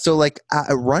 But yeah, so like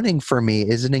running for me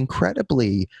is an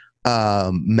incredibly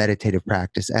meditative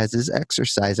practice, as is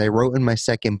exercise. I wrote in my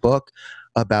second book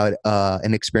about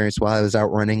an experience while I was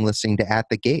out running, listening to At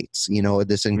the Gates,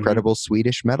 this incredible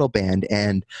Swedish metal band.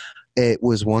 And it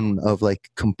was one of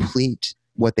like complete,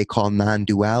 what they call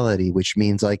non-duality, which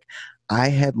means like I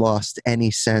had lost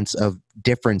any sense of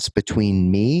difference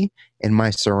between me and my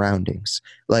surroundings.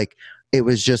 Like, it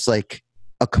was just like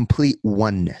a complete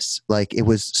oneness. Like, it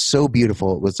was so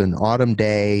beautiful. It was an autumn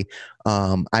day.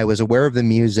 I was aware of the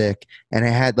music and I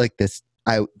had like this,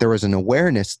 there was an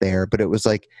awareness there, but it was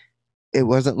like, it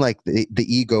wasn't like the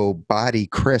ego body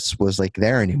Chris was like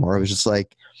there anymore. It was just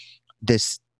like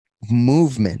this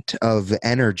movement of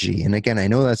energy. And again, I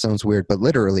know that sounds weird, but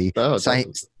literally,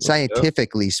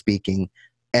 scientifically speaking,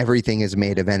 everything is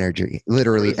made of energy.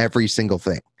 Literally every single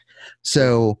thing.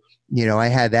 So, I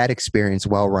had that experience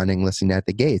while running, listening to At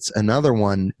the Gates. Another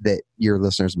one that your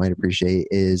listeners might appreciate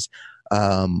is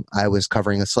I was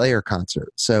covering a Slayer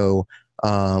concert. So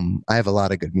I have a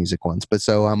lot of good music ones, but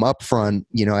so I'm up front,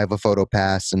 I have a photo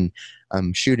pass and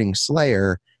I'm shooting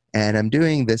Slayer. And I'm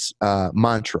doing this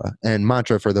mantra. And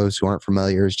mantra, for those who aren't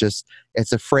familiar, is just,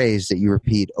 it's a phrase that you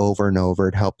repeat over and over.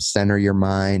 It helps center your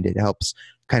mind. It helps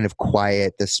kind of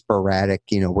quiet the sporadic,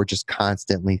 we're just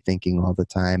constantly thinking all the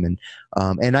time.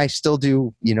 And I still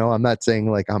do, I'm not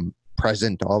saying like I'm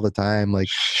present all the time. Like,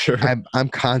 sure. I'm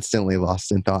constantly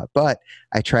lost in thought, but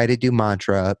I try to do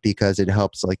mantra because it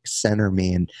helps like center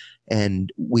me.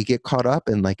 And we get caught up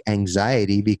in like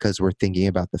anxiety because we're thinking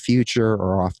about the future,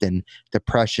 or often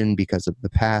depression because of the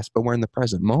past, but we're in the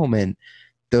present moment.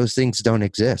 Those things don't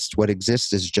exist. What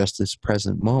exists is just this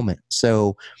present moment.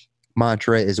 So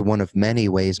mantra is one of many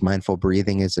ways. Mindful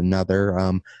breathing is another,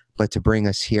 but to bring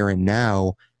us here and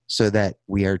now so that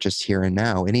we are just here and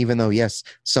now. And even though, yes,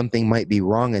 something might be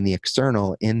wrong in the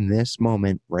external, in this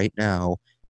moment right now,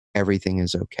 everything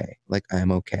is okay. Like,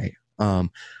 I'm okay.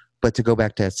 But to go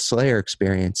back to that Slayer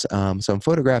experience, so I'm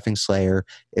photographing Slayer.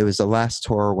 It was the last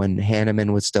tour when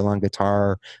Hanneman was still on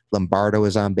guitar, Lombardo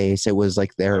was on bass. It was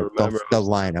like the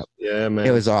lineup. Yeah, man.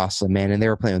 It was awesome, man. And they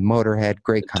were playing with Motorhead.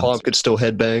 Great concert. Tom could still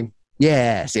headbang.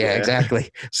 Yes, yeah,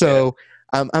 exactly. So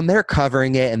I'm there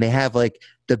covering it, and they have like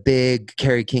the big,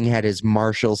 Kerry King had his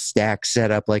Marshall stack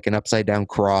set up like an upside down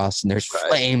cross, and there's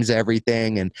flames,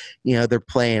 everything. And, they're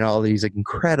playing all these like,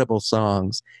 incredible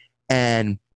songs.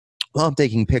 And while I'm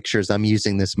taking pictures, I'm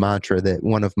using this mantra that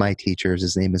one of my teachers,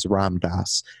 his name is Ram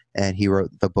Dass, and he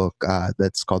wrote the book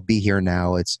that's called Be Here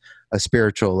Now. It's a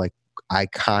spiritual, like,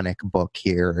 iconic book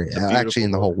here, actually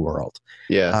in the whole world.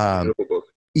 Yeah, beautiful book.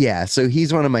 Yeah, so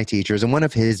he's one of my teachers, and one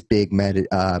of his big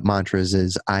mantras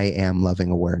is I am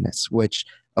loving awareness, which,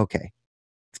 okay,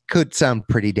 could sound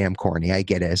pretty damn corny. I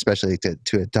get it, especially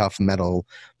to a tough metal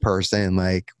person,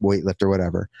 like weightlifter,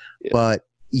 whatever. Yeah. But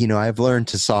I've learned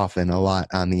to soften a lot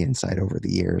on the inside over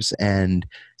the years, and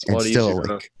still easier,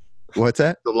 like, what's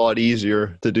that? It's a lot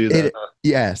easier to do that.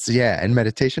 Yes, yeah, and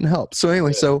meditation helps. So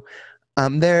anyway, so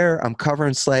I'm there, I'm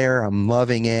covering Slayer, I'm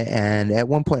loving it, and at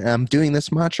one point I'm doing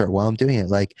this mantra while I'm doing it,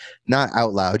 like, not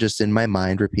out loud, just in my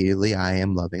mind repeatedly. I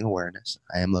am loving awareness.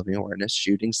 I am loving awareness.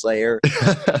 Shooting Slayer,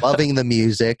 loving the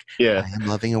music. Yeah, I am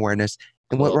loving awareness.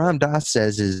 And what Ram Dass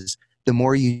says is the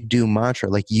more you do mantra,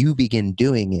 like you begin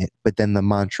doing it, but then the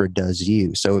mantra does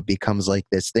you. So it becomes like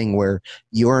this thing where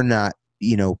you're not,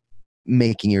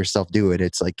 making yourself do it.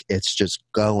 It's like, it's just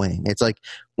going. It's like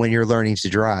when you're learning to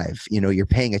drive, you're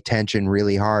paying attention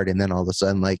really hard. And then all of a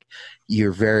sudden, like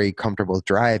you're very comfortable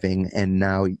driving, and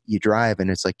now you drive, and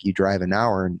it's like you drive an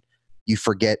hour and you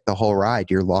forget the whole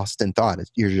ride. You're lost in thought.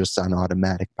 You're just on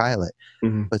automatic pilot.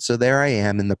 Mm-hmm. But so there I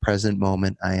am in the present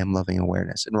moment. I am loving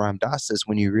awareness. And Ram Dass says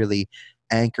when you really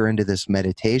anchor into this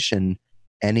meditation,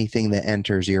 anything that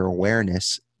enters your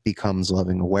awareness becomes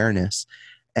loving awareness.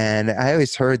 And I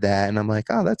always heard that, and I'm like,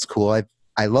 oh, that's cool.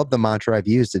 I love the mantra. I've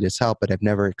used it. It's helped, but I've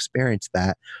never experienced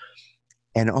that.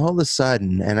 And all of a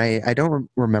sudden, and I don't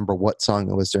remember what song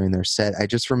it was during their set. I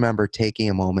just remember taking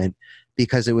a moment,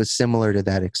 because it was similar to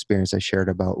that experience I shared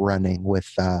about running with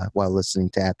while listening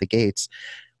to At the Gates,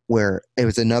 where it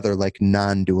was another like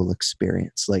non-dual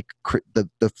experience. Like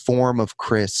the form of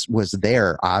Chris was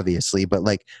there, obviously, but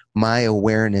like my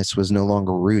awareness was no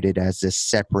longer rooted as this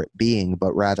separate being,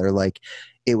 but rather like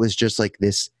it was just like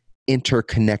this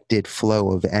interconnected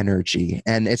flow of energy.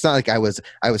 And it's not like I was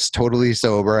totally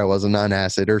sober. I wasn't on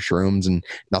acid or shrooms, and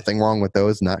nothing wrong with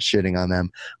those, not shitting on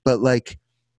them. But like,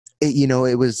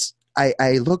 it was,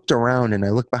 I looked around and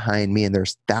I looked behind me, and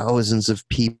there's thousands of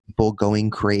people going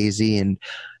crazy, and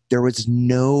there was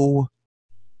no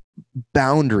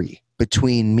boundary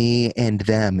between me and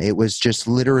them. It was just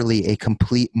literally a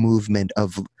complete movement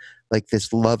of like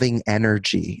this loving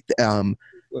energy.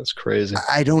 That's crazy.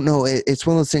 I don't know. It's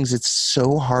one of those things. It's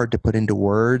so hard to put into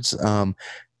words.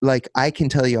 Like I can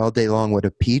tell you all day long what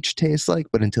a peach tastes like,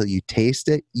 but until you taste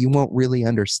it, you won't really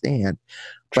understand.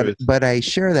 But I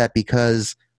share that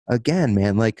because, again,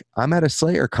 man, like I'm at a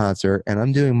Slayer concert and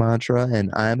I'm doing mantra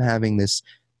and I'm having this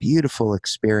beautiful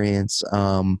experience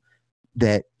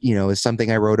that is something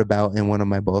I wrote about in one of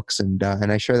my books, and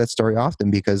I share that story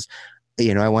often because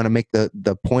I want to make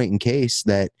the point in case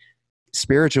that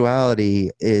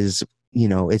spirituality is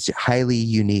it's highly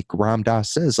unique. Ram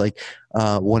Dass says, like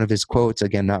one of his quotes,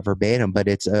 again not verbatim, but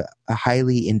it's a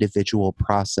highly individual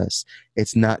process.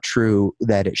 It's not true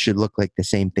that it should look like the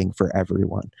same thing for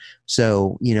everyone.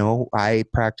 So I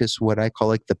practice what I call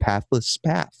like the pathless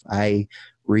path. I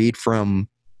read from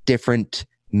different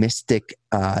mystic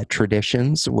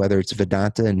traditions, whether it's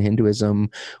Vedanta and Hinduism,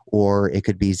 or it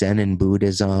could be Zen and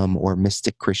Buddhism, or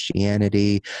mystic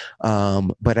Christianity.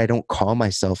 But I don't call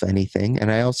myself anything.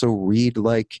 And I also read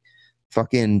like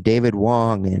fucking David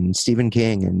Wong and Stephen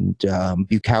King and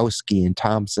Bukowski and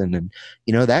Thompson. And,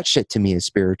 that shit to me is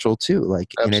spiritual too,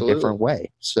 like Absolutely. in a different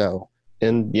way. So.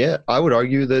 And yeah, I would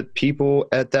argue that people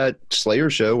at that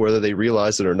Slayer show, whether they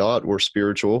realize it or not, were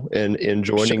spiritual and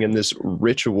joining in this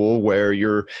ritual where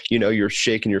you're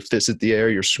shaking your fist at the air,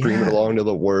 you're screaming along to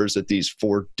the words that these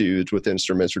four dudes with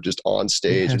instruments are just on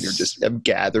stage, and you're just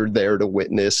gathered there to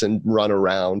witness and run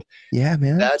around. Yeah,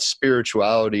 man. That's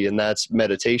spirituality, and that's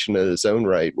meditation in its own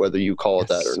right, whether you call it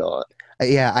that or not.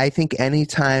 Yeah, I think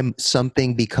anytime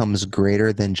something becomes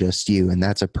greater than just you, and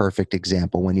that's a perfect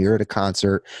example. When you're at a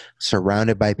concert,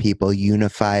 surrounded by people,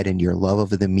 unified in your love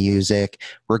of the music,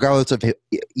 regardless of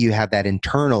you have that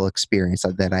internal experience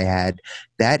that I had,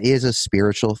 that is a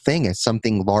spiritual thing. It's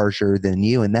something larger than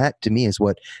you, and that to me is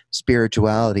what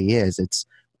spirituality is.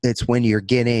 It's when you're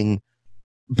getting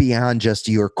beyond just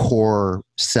your core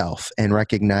self and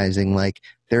recognizing like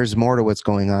there's more to what's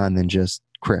going on than just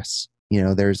Chris.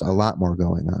 There's a lot more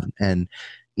going on. And,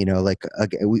 like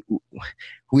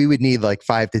we would need like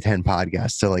 5 to 10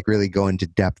 podcasts to like really go into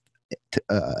depth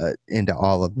into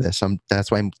all of this. That's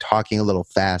why I'm talking a little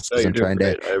fast, because I'm trying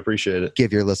to I appreciate it.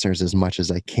 Give your listeners as much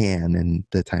as I can in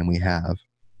the time we have.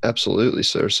 Absolutely,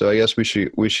 sir. So I guess we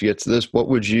should get to this. What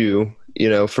would you,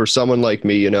 for someone like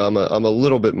me, I'm a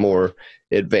little bit more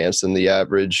advanced than the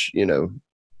average,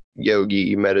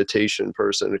 yogi meditation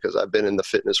person, because I've been in the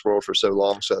fitness world for so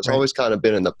long. So it's always kind of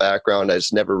been in the background. I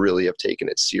just never really have taken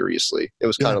it seriously. It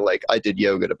was kind of like I did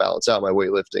yoga to balance out my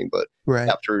weightlifting, but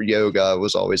after yoga, I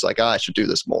was always like, I should do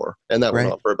this more. And that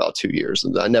went on for about 2 years,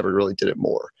 and I never really did it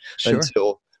more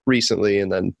until recently.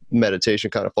 And then meditation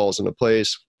kind of falls into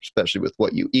place, especially with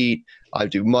what you eat. I'm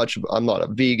not a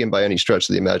vegan by any stretch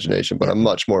of the imagination, but I'm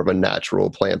much more of a natural,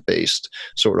 plant-based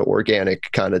sort of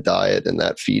organic kind of diet. And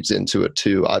that feeds into it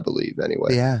too, I believe,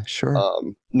 anyway. Yeah, sure.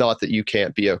 Not that you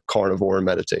can't be a carnivore and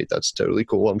meditate. That's totally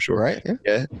cool, I'm sure. Right.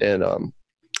 Yeah. And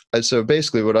so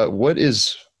basically what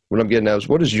I'm getting at is,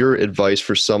 what is your advice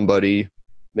for somebody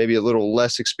maybe a little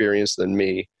less experienced than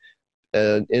me?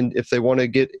 And if they want to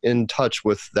get in touch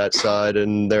with that side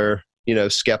and they're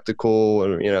skeptical,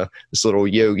 and this little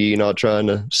yogi not trying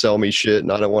to sell me shit,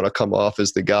 and I don't want to come off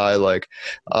as the guy like,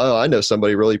 oh, I know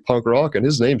somebody really punk rock and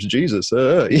his name's Jesus.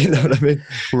 You know what I mean?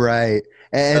 Right.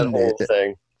 That And whole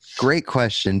thing. great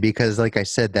question, because like I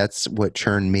said, that's what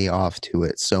turned me off to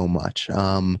it so much.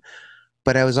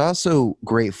 But I was also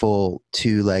grateful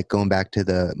to, like, going back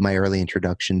to my early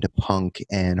introduction to punk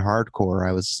and hardcore.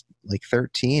 I was like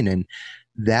 13, and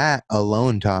that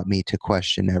alone taught me to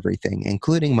question everything,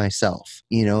 including myself.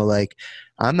 Like,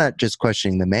 I'm not just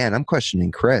questioning the man, I'm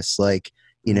questioning Chris. Like,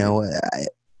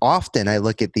 often I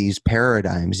look at these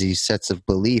paradigms, these sets of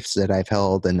beliefs that I've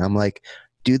held, and I'm like,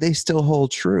 do they still hold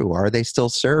true? Are they still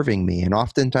serving me? And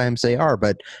oftentimes they are,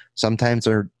 but sometimes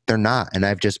they're not. And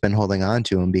I've just been holding on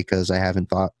to them because I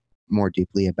haven't thought more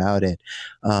deeply about it.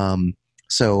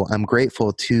 So I'm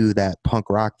grateful to that punk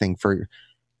rock thing for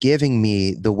giving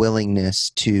me the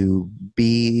willingness to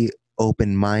be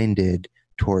open-minded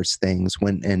towards things.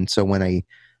 So when I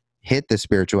hit the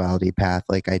spirituality path,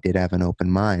 like, I did have an open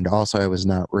mind. Also, I was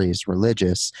not raised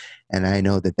religious, and I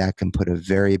know that can put a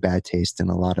very bad taste in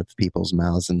a lot of people's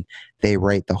mouths, and they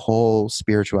write the whole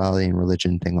spirituality and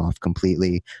religion thing off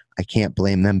completely. I can't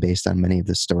blame them based on many of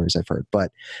the stories I've heard.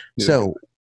 But so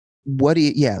where do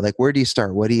you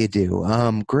start? What do you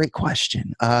do? Great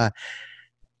question.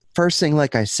 First thing,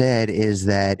 like I said, is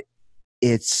that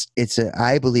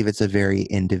I believe it's a very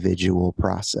individual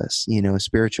process.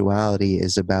 Spirituality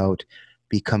is about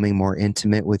becoming more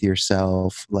intimate with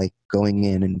yourself, like going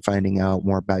in and finding out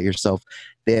more about yourself.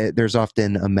 There's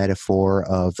often a metaphor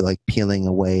of like peeling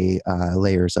away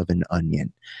layers of an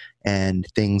onion, and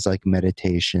things like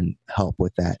meditation help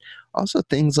with that. Also,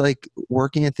 things like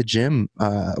working at the gym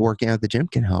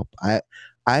can help.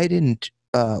 I didn't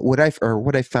what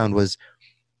I found was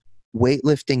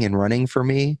weightlifting and running for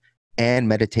me and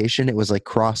meditation, it was like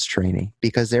cross training,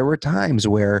 because there were times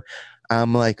where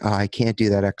I'm like, oh, I can't do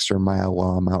that extra mile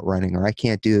while I'm out running, or I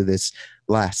can't do this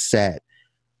last set.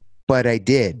 But I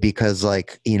did, because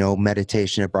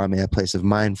meditation had brought me to a place of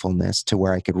mindfulness to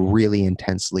where I could really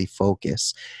intensely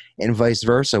focus, and vice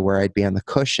versa, where I'd be on the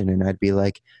cushion and I'd be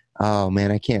like, oh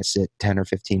man, I can't sit 10 or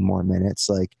 15 more minutes.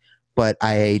 But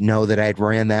I know that I'd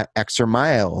ran that extra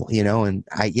mile, and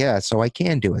so I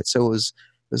can do it. So it was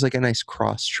like a nice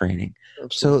cross training.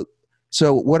 So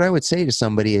what I would say to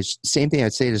somebody is same thing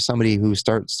I'd say to somebody who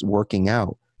starts working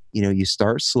out. You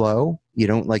start slow. You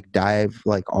don't dive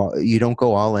you don't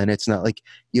go all in. It's not like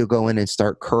you'll go in and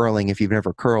start curling. If you've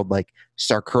never curled,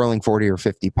 start curling 40 or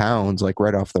 50 pounds,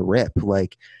 right off the rip.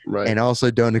 Right. And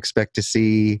also don't expect to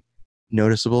see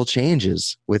noticeable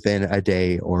changes within a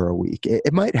day or a week.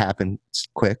 It might happen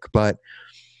quick, but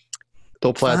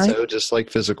they'll plateau, just like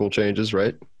physical changes,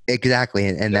 right? Exactly.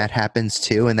 And that happens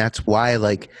too. And that's why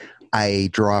I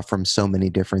draw from so many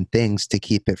different things to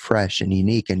keep it fresh and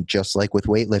unique. And just like with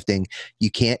weightlifting,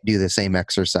 you can't do the same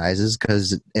exercises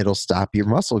because it'll stop your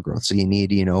muscle growth. So you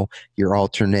need, your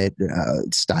alternate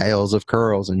styles of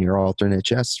curls and your alternate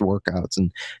chest workouts.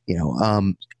 And,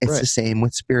 it's the same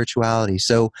with spirituality.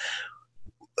 So,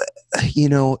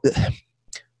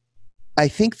 I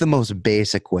think the most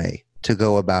basic way to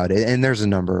go about it, and there's a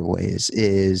number of ways,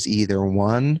 is either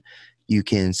one, you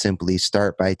can simply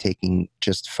start by taking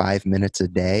just 5 minutes a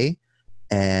day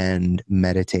and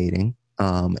meditating,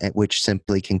 which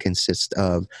simply can consist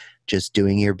of just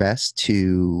doing your best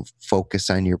to focus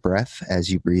on your breath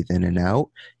as you breathe in and out.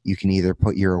 You can either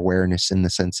put your awareness in the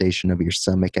sensation of your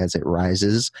stomach as it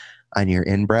rises on your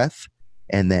in-breath,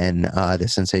 and then the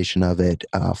sensation of it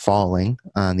falling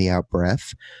on the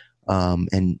out-breath.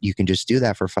 And you can just do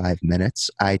that for 5 minutes.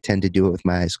 I tend to do it with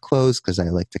my eyes closed because I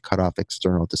like to cut off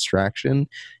external distraction.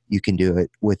 You can do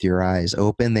it with your eyes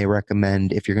open. They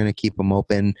recommend, if you're going to keep them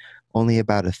open, only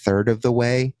about a third of the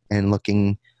way and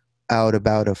looking out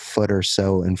about a foot or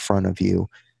so in front of you.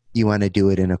 You want to do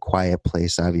it in a quiet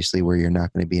place, obviously, where you're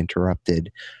not going to be interrupted.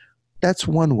 That's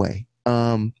one way.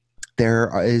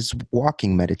 There is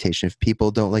walking meditation. If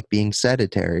people don't like being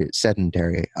sedentary,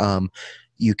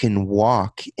 you can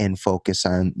walk and focus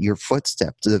on your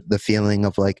footsteps, the feeling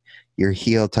of your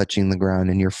heel touching the ground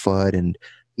and your foot. And,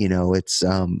 it's,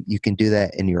 you can do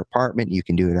that in your apartment. You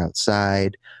can do it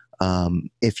outside.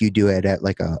 If you do it at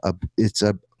it's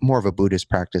a more of a Buddhist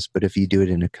practice, but if you do it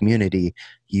in a community,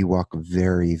 you walk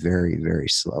very, very, very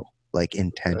slow,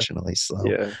 intentionally slow.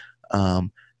 Yeah.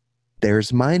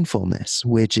 There's mindfulness,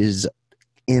 which is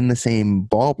in the same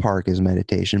ballpark as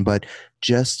meditation, but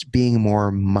just being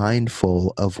more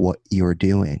mindful of what you're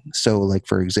doing. So,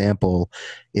 for example,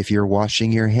 if you're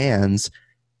washing your hands,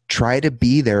 try to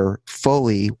be there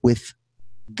fully with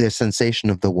the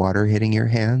sensation of the water hitting your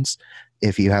hands.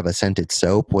 if you have a scented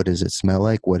soap, what does it smell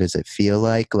like? What does it feel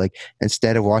like? Like,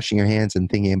 instead of washing your hands and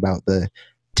thinking about the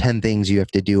 10 things you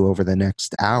have to do over the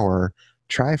next hour,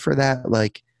 try for that.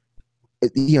 Like,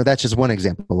 that's just one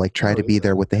example. Like, try Oh, to be yeah.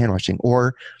 there with the hand washing,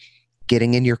 or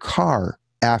getting in your car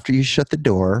after you shut the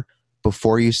door,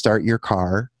 before you start your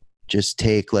car. Just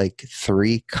take like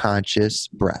 3 conscious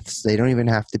breaths. They don't even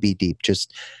have to be deep.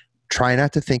 Just try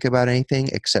not to think about anything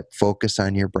except focus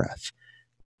on your breath.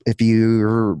 If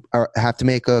you have to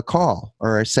make a call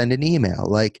or send an email,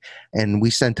 like, and we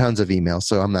send tons of emails,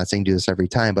 so I'm not saying do this every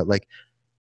time, but like,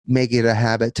 make it a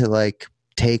habit to like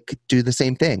do the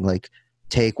same thing. Like,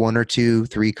 take 1 or 2,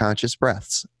 3 conscious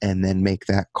breaths and then make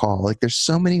that call. Like, there's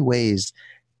so many ways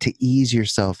to ease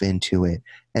yourself into it.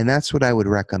 And that's what I would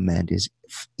recommend, is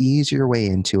ease your way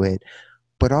into it,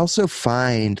 but also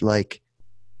find, like,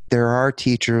 there are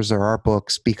teachers, there are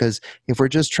books, because if we're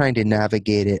just trying to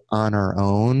navigate it on our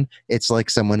own, it's like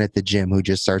someone at the gym who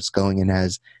just starts going and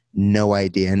has no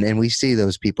idea. And we see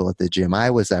those people at the gym. I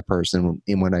was that person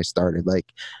when I started. Like,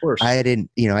 Of course. I didn't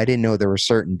know there were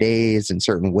certain days and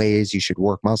certain ways you should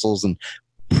work muscles, and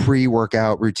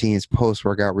pre-workout routines,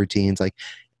 post-workout routines. Like,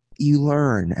 you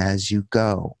learn as you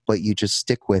go, but you just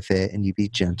stick with it and you be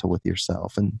gentle with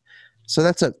yourself. And so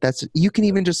that's you can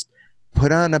even just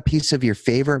put on a piece of your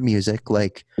favorite music,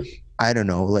 like, I don't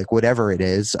know, like whatever it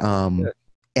is,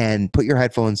 and put your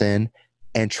headphones in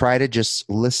and try to just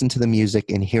listen to the music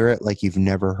and hear it like you've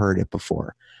never heard it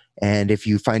before. And if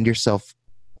you find yourself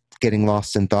getting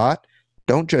lost in thought,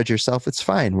 don't judge yourself. It's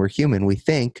fine. We're human. We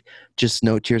think. Just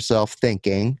note to yourself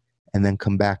thinking, and then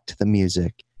come back to the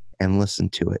music and listen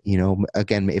to it.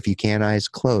 Again, if you can, eyes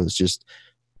closed, just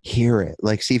hear it.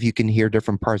 Like, see if you can hear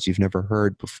different parts you've never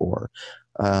heard before.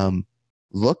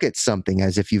 Look at something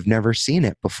as if you've never seen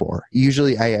it before.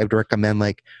 Usually I would recommend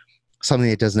like something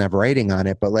that doesn't have writing on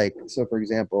it, but like, so for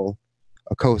example,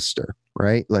 a coaster,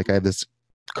 right? Like, I have this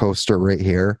coaster right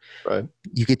here. Right.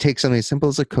 You could take something as simple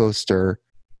as a coaster,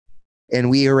 and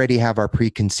we already have our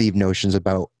preconceived notions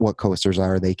about what coasters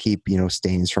are. They keep,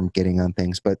 stains from getting on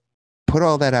things, but put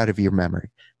all that out of your memory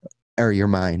or your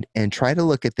mind and try to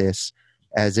look at this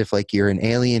as if like you're an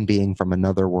alien being from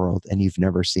another world and you've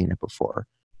never seen it before.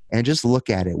 And just look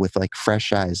at it with like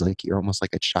fresh eyes, like you're almost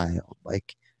like a child.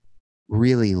 Like,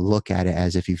 really look at it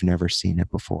as if you've never seen it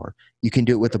before. You can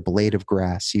do it with a blade of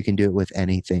grass. You can do it with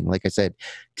anything. Like I said,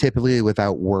 typically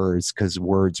without words, because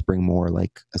words bring more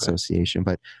like association.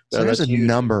 But so there's a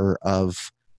number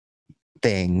of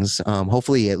things.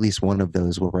 Hopefully at least one of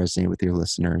those will resonate with your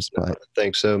listeners. But I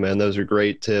think so, man. Those are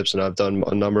great tips, and I've done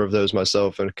a number of those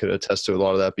myself and could attest to a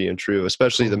lot of that being true,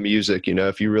 especially the music.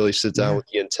 If you really sit down with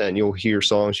the intent, you'll hear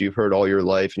songs you've heard all your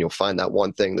life, and you'll find that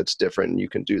one thing that's different, and you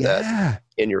can do that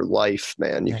in your life,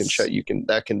 man.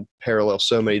 That can parallel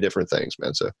so many different things,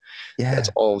 man. So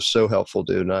that's all so helpful,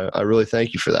 dude. And I really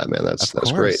thank you for that, man.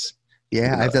 That's great.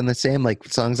 Yeah, I've done the same, like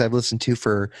songs I've listened to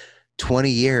for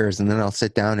 20 years, and then I'll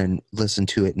sit down and listen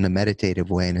to it in a meditative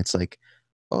way, and it's like,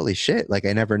 holy shit, like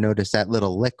I never noticed that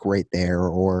little lick right there,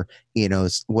 or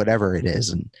whatever it is.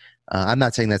 And I'm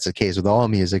not saying that's the case with all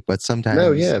music, but sometimes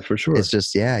for sure, it's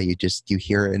just you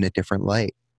hear it in a different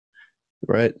light,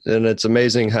 right? And it's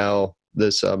amazing how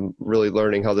this really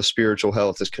learning how the spiritual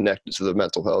health is connected to the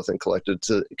mental health and connected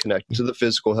to the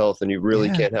physical health, and you really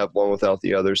can't have one without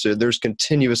the other. So there's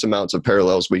continuous amounts of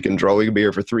parallels we can draw. We can be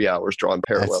here for 3 hours drawing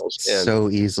parallels. So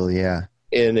easily.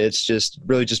 And it's just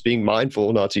really just being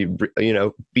mindful, not to,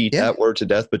 beat that word to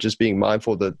death, but just being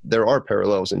mindful that there are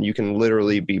parallels, and you can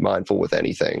literally be mindful with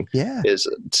anything. Is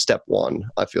step one.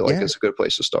 I feel like it's a good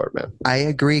place to start, man. I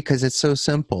agree, because it's so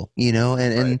simple,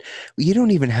 and you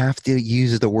don't even have to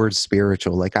use the word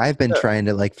spiritual. Like, I've been trying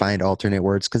to like find alternate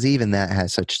words, because even that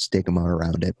has such stigma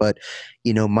around it. But,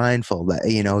 mindful, that,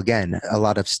 again, a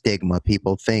lot of stigma.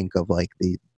 People think of like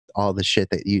all the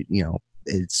shit that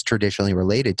it's traditionally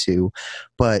related to,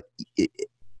 but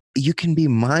you can be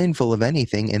mindful of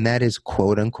anything, and that is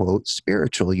quote unquote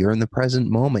spiritual. You're in the present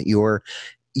moment.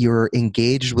 You're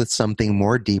engaged with something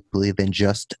more deeply than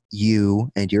just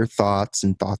you and your thoughts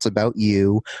and thoughts about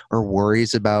you, or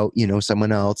worries about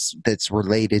someone else that's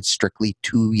related strictly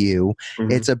to you.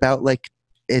 Mm-hmm. It's about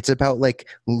like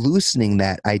loosening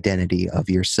that identity of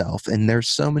yourself, and there's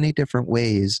so many different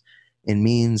ways and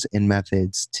means and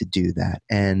methods to do that.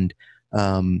 And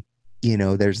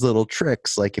there's little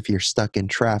tricks, like if you're stuck in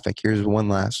traffic. Here's one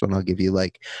last one I'll give you.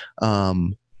 Like,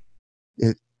 so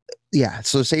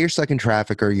say you're stuck in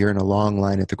traffic, or you're in a long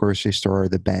line at the grocery store or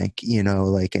the bank,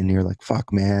 and you're like,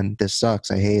 fuck, man, this sucks.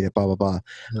 I hate it, blah, blah, blah.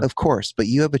 Yeah. Of course, but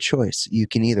you have a choice. You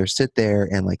can either sit there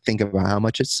and like think about how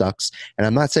much it sucks. And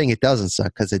I'm not saying it doesn't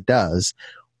suck, because it does.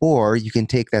 Or you can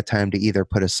take that time to either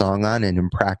put a song on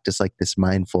and practice like this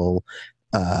mindfulness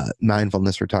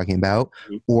we're talking about,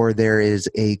 or there is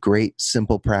a great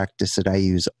simple practice that I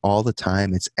use all the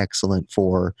time. It's excellent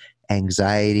for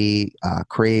anxiety,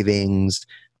 cravings,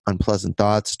 unpleasant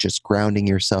thoughts, just grounding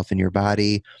yourself in your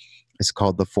body. It's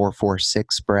called the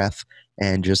 4-4-6 breath.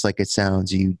 And just like it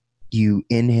sounds, you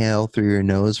inhale through your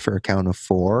nose for a count of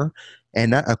 4, and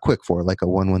not a quick 4, like a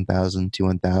 1,000, 2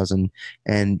 1,000.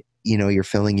 And, you're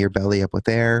filling your belly up with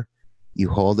air. You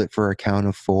hold it for a count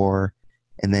of 4,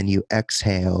 and then you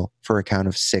exhale for a count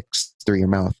of 6 through your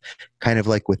mouth, kind of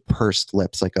like with pursed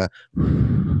lips, like a.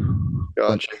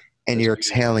 Gotcha. And you're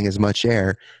exhaling as much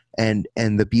air. And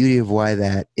the beauty of why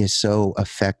that is so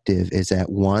effective is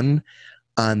that, one,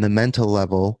 on the mental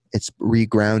level, it's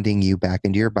regrounding you back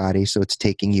into your body, so it's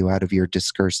taking you out of your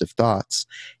discursive thoughts.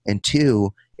 And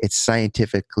 2, it's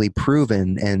scientifically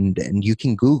proven, and you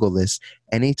can Google this.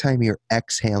 Anytime you're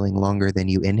exhaling longer than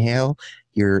you inhale,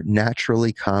 you're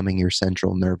naturally calming your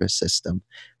central nervous system.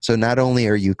 So not only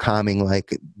are you calming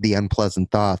like the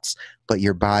unpleasant thoughts, but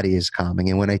your body is calming.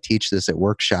 And when I teach this at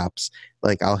workshops,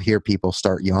 like I'll hear people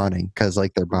start yawning because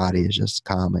like their body is just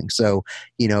calming. So,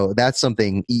 that's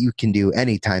something you can do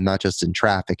anytime, not just in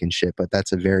traffic and shit, but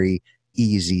that's a very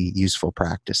easy, useful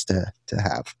practice to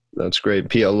have. That's great.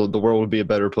 PL, the world would be a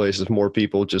better place if more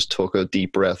people just took a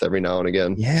deep breath every now and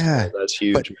again. Yeah. So that's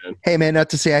huge, man. Hey, man, not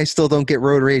to say I still don't get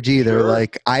road rage either. Sure.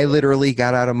 Like, I literally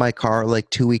got out of my car like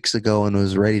 2 weeks ago and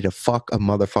was ready to fuck a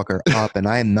motherfucker up. And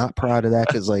I am not proud of that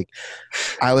because, like,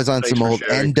 I was on some old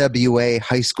NWA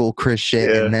high school Chris shit.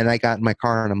 Yeah. And then I got in my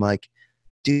car and I'm like,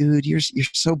 dude, you're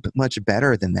so much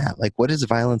better than that. Like, what does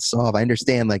violence solve? I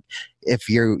understand, like, if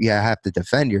you have to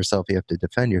defend yourself, you have to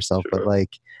defend yourself. Sure. But,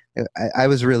 like, I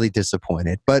was really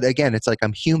disappointed. But again, it's like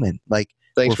I'm human. Like,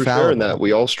 thanks for sharing that.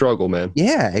 We all struggle, man.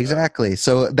 Yeah, exactly.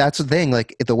 So that's the thing.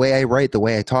 Like, the way I write, the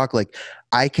way I talk, like,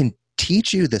 I can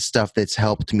teach you the stuff that's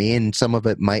helped me, and some of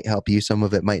it might help you, some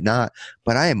of it might not.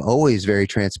 But I am always very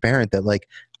transparent that, like,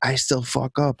 I still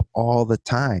fuck up all the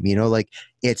time. Like,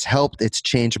 it's helped. It's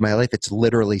changed my life. It's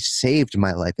literally saved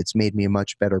my life. It's made me a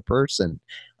much better person,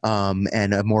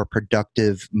 and a more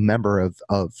productive member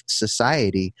of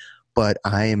society. But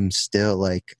I am still,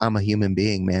 like, I'm a human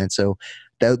being, man. So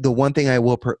the one thing I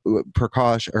will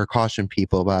caution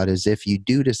people about is, if you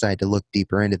do decide to look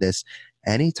deeper into this,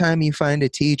 anytime you find a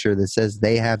teacher that says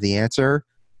they have the answer,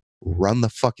 run the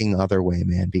fucking other way,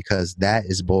 man, because that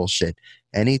is bullshit.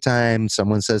 Anytime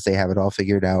someone says they have it all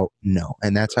figured out, no.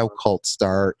 And that's how cults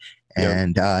start.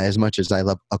 And as much as I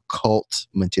love occult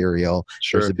material,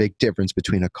 there's a big difference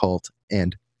between a cult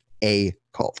and a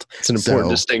cult. It's an important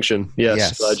distinction.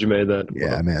 Yes. Glad you made that.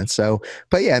 Yeah, man. So,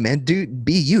 but yeah, man, do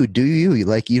you.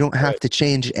 Like, you don't have to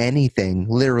change anything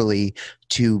literally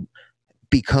to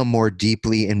become more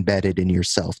deeply embedded in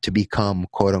yourself, to become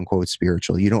quote unquote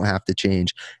spiritual. You don't have to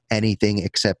change anything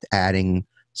except adding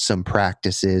some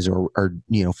practices or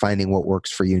finding what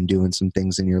works for you and doing some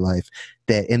things in your life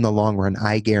that in the long run,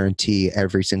 I guarantee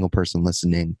every single person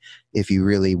listening, if you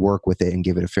really work with it and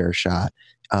give it a fair shot,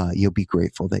 you'll be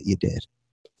grateful that you did.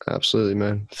 Absolutely,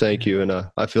 man. Thank you. And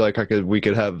I feel like we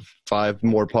could have 5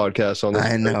 more podcasts on this.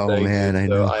 I know, man. I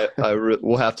know.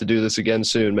 We'll have to do this again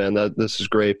soon, man. This is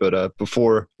great. But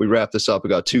before we wrap this up, I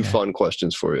got 2 fun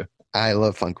questions for you. I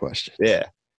love fun questions. Yeah.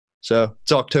 So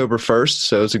it's October 1st,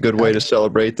 so it's a good way to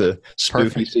celebrate the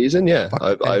spooky season. Yeah,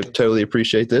 I totally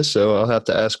appreciate this. So I'll have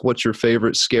to ask, what's your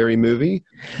favorite scary movie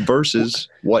versus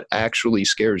what actually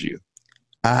scares you?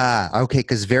 Okay,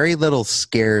 because very little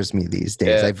scares me these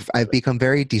days. Yeah. I've become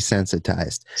very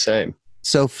desensitized. Same.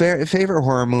 So favorite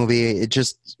horror movie, it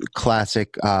just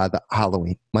classic, the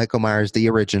Halloween. Michael Myers, the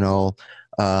original.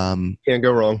 Can't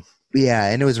go wrong.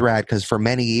 Yeah, and it was rad because for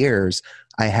many years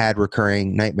I had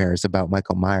recurring nightmares about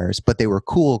Michael Myers, but they were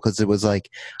cool because it was like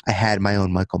I had my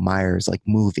own Michael Myers like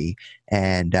movie,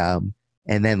 and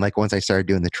then like once I started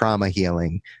doing the trauma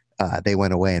healing, they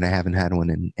went away, and I haven't had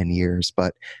one in years.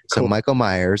 But cool. So Michael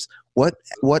Myers, what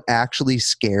actually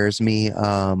scares me,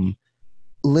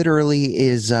 literally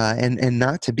is, and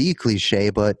not to be cliche,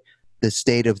 but the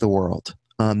state of the world.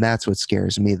 That's what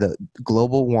scares me. The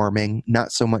global warming,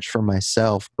 not so much for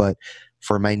myself, but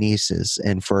for my nieces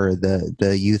and for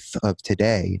the youth of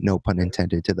today. No pun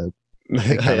intended to the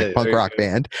iconic punk rock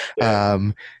band.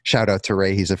 Yeah. Shout out to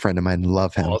Ray. He's a friend of mine.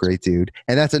 Love him. Awesome. Great dude.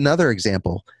 And that's another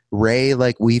example. Ray,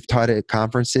 like we've taught at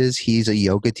conferences, he's a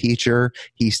yoga teacher.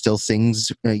 He still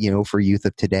sings, for youth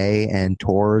of today and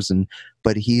tours.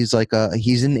 But he's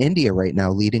he's in India right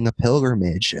now leading a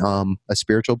pilgrimage, a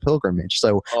spiritual pilgrimage.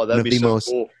 So that'd be so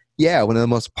cool. Yeah, one of the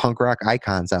most punk rock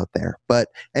icons out there. But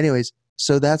anyways,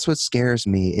 So that's what scares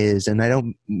me is, and I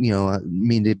don't,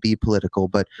 mean to be political,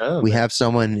 but we have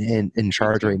someone in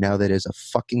charge right now that is a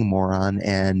fucking moron,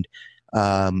 and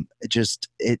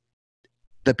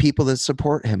the people that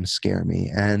support him scare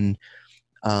me. And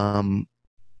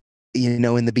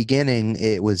in the beginning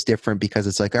it was different because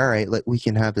it's like, all right, we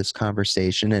can have this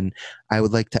conversation and I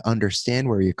would like to understand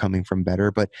where you're coming from better.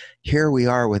 But here we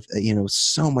are with,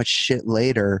 so much shit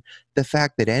later. The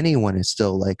fact that anyone is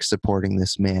still like supporting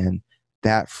this man,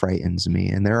 that frightens me.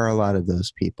 And there are a lot of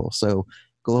those people. So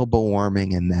global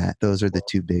warming and those are the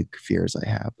two big fears I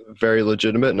have. Very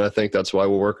legitimate. And I think that's why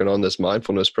we're working on this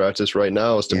mindfulness practice right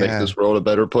now, is to make this world a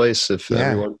better place if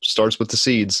everyone starts with the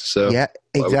seeds. So yeah,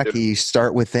 exactly. You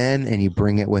start within and you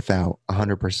bring it without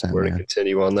 100%. We're going to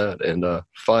continue on that. And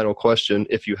final question,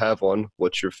 if you have one,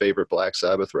 what's your favorite Black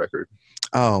Sabbath record?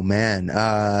 Oh man.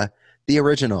 The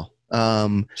original.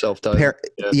 Self-titled.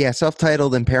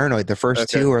 Self-titled and Paranoid. The first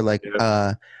two are like,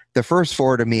 the first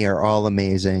four to me are all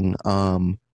amazing.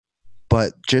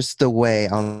 But just the way,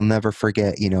 I'll never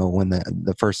forget, when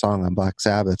the first song on Black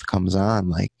Sabbath comes on,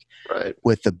 like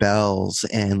with the bells,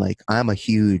 and like I'm a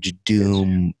huge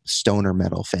doom stoner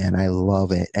metal fan. I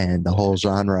love it and the whole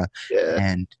genre. Yeah.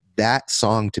 And that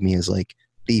song to me is like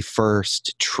the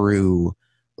first true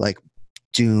like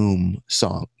doom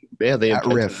song. Yeah, they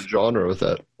invented the genre with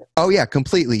that. Oh yeah,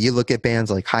 completely. You look at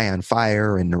bands like High on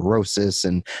Fire and Neurosis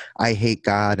and I Hate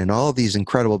God and all of these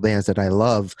incredible bands that I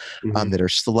love, that are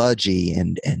sludgy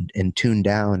and tuned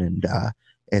down, and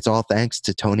it's all thanks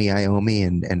to Tony Iommi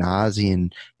and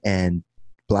Ozzy and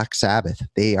Black Sabbath.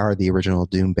 They are the original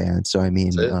doom band. So I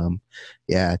mean,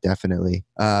 yeah, definitely.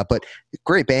 But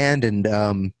great band, and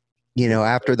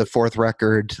after the fourth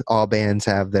record, all bands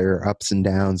have their ups and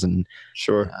downs, and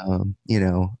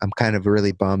I'm kind of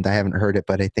really bummed. I haven't heard it,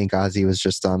 but I think Ozzy was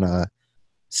just on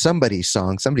somebody's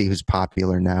song, somebody who's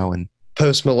popular now, and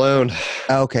Post Malone.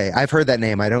 Okay, I've heard that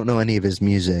name. I don't know any of his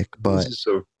music, but he's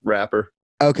a rapper.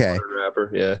 Okay,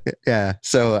 rapper, yeah.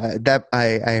 So that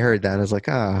I heard that. I was like,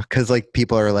 because like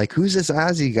people are like, who's this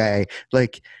Ozzy guy?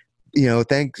 Like,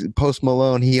 thanks Post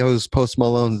Malone. He owes Post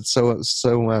Malone so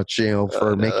much,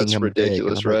 for making him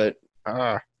ridiculous, big.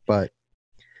 Right? But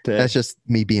that's just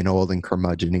me being old and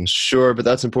curmudgeon-y. Sure, but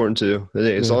that's important too.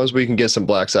 As long as we can get some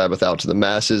Black Sabbath out to the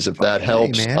masses, if that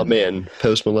helps, I'm in.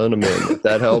 Post Malone, I'm in. If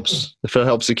that helps, if it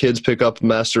helps the kids pick up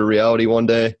Master of Reality one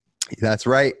day, that's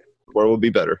right. The world will be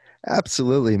better.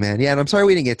 Absolutely, man. Yeah, and I'm sorry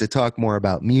we didn't get to talk more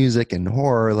about music and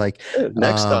horror. Like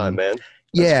next time, man.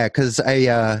 Yeah, because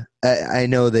I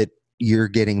know that you're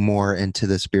getting more into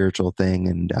the spiritual thing,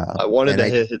 and I wanted to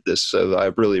hit this, so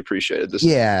I really appreciated this.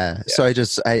 Yeah, so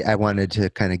I wanted to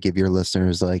kind of give your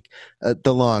listeners like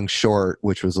the long short,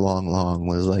 which was long,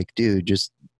 was like, dude,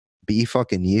 just be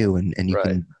fucking you, and you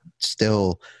can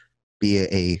still be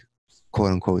a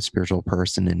quote unquote spiritual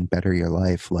person and better your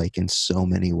life, like in so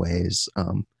many ways.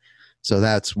 So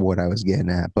that's what I was getting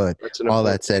at. But all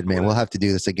that said, man, we'll have to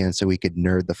do this again so we could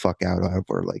nerd the fuck out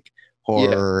over like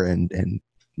horror and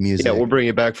music. Yeah, we'll bring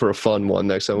it back for a fun one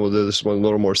next time. We'll do this one a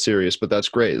little more serious, but that's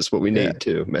great. It's what we need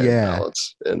too, man. Yeah.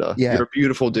 Balance. And you're a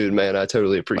beautiful dude, man. I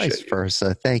totally appreciate it. Vice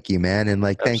versa. Thank you, man. And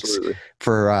like, thanks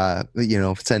for,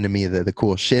 sending me the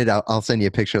cool shit. I'll send you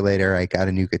a picture later. I got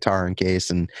a new guitar in case,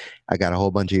 and I got a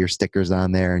whole bunch of your stickers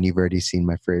on there, and you've already seen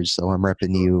my fridge. So I'm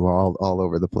repping you all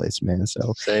over the place, man.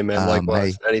 So same, man.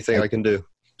 Likewise. Anything I can do.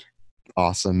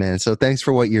 Awesome, man. So thanks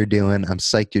for what you're doing. I'm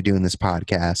psyched you're doing this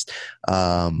podcast.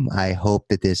 I hope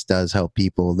that this does help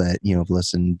people that, have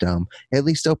listened, at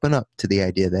least open up to the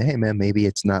idea that, hey, man, maybe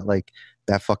it's not like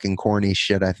that fucking corny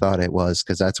shit I thought it was,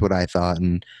 because that's what I thought,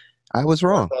 and I was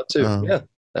wrong. I thought too. Yeah,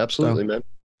 absolutely, man.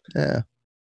 Yeah.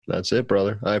 That's it,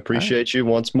 brother. I appreciate you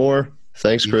once more.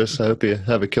 Thanks, Chris. I hope you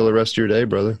have a killer rest of your day,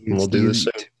 brother. And we'll do this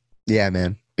soon. Yeah,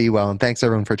 man. Be well, and thanks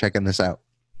everyone for checking this out.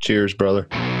 Cheers, brother.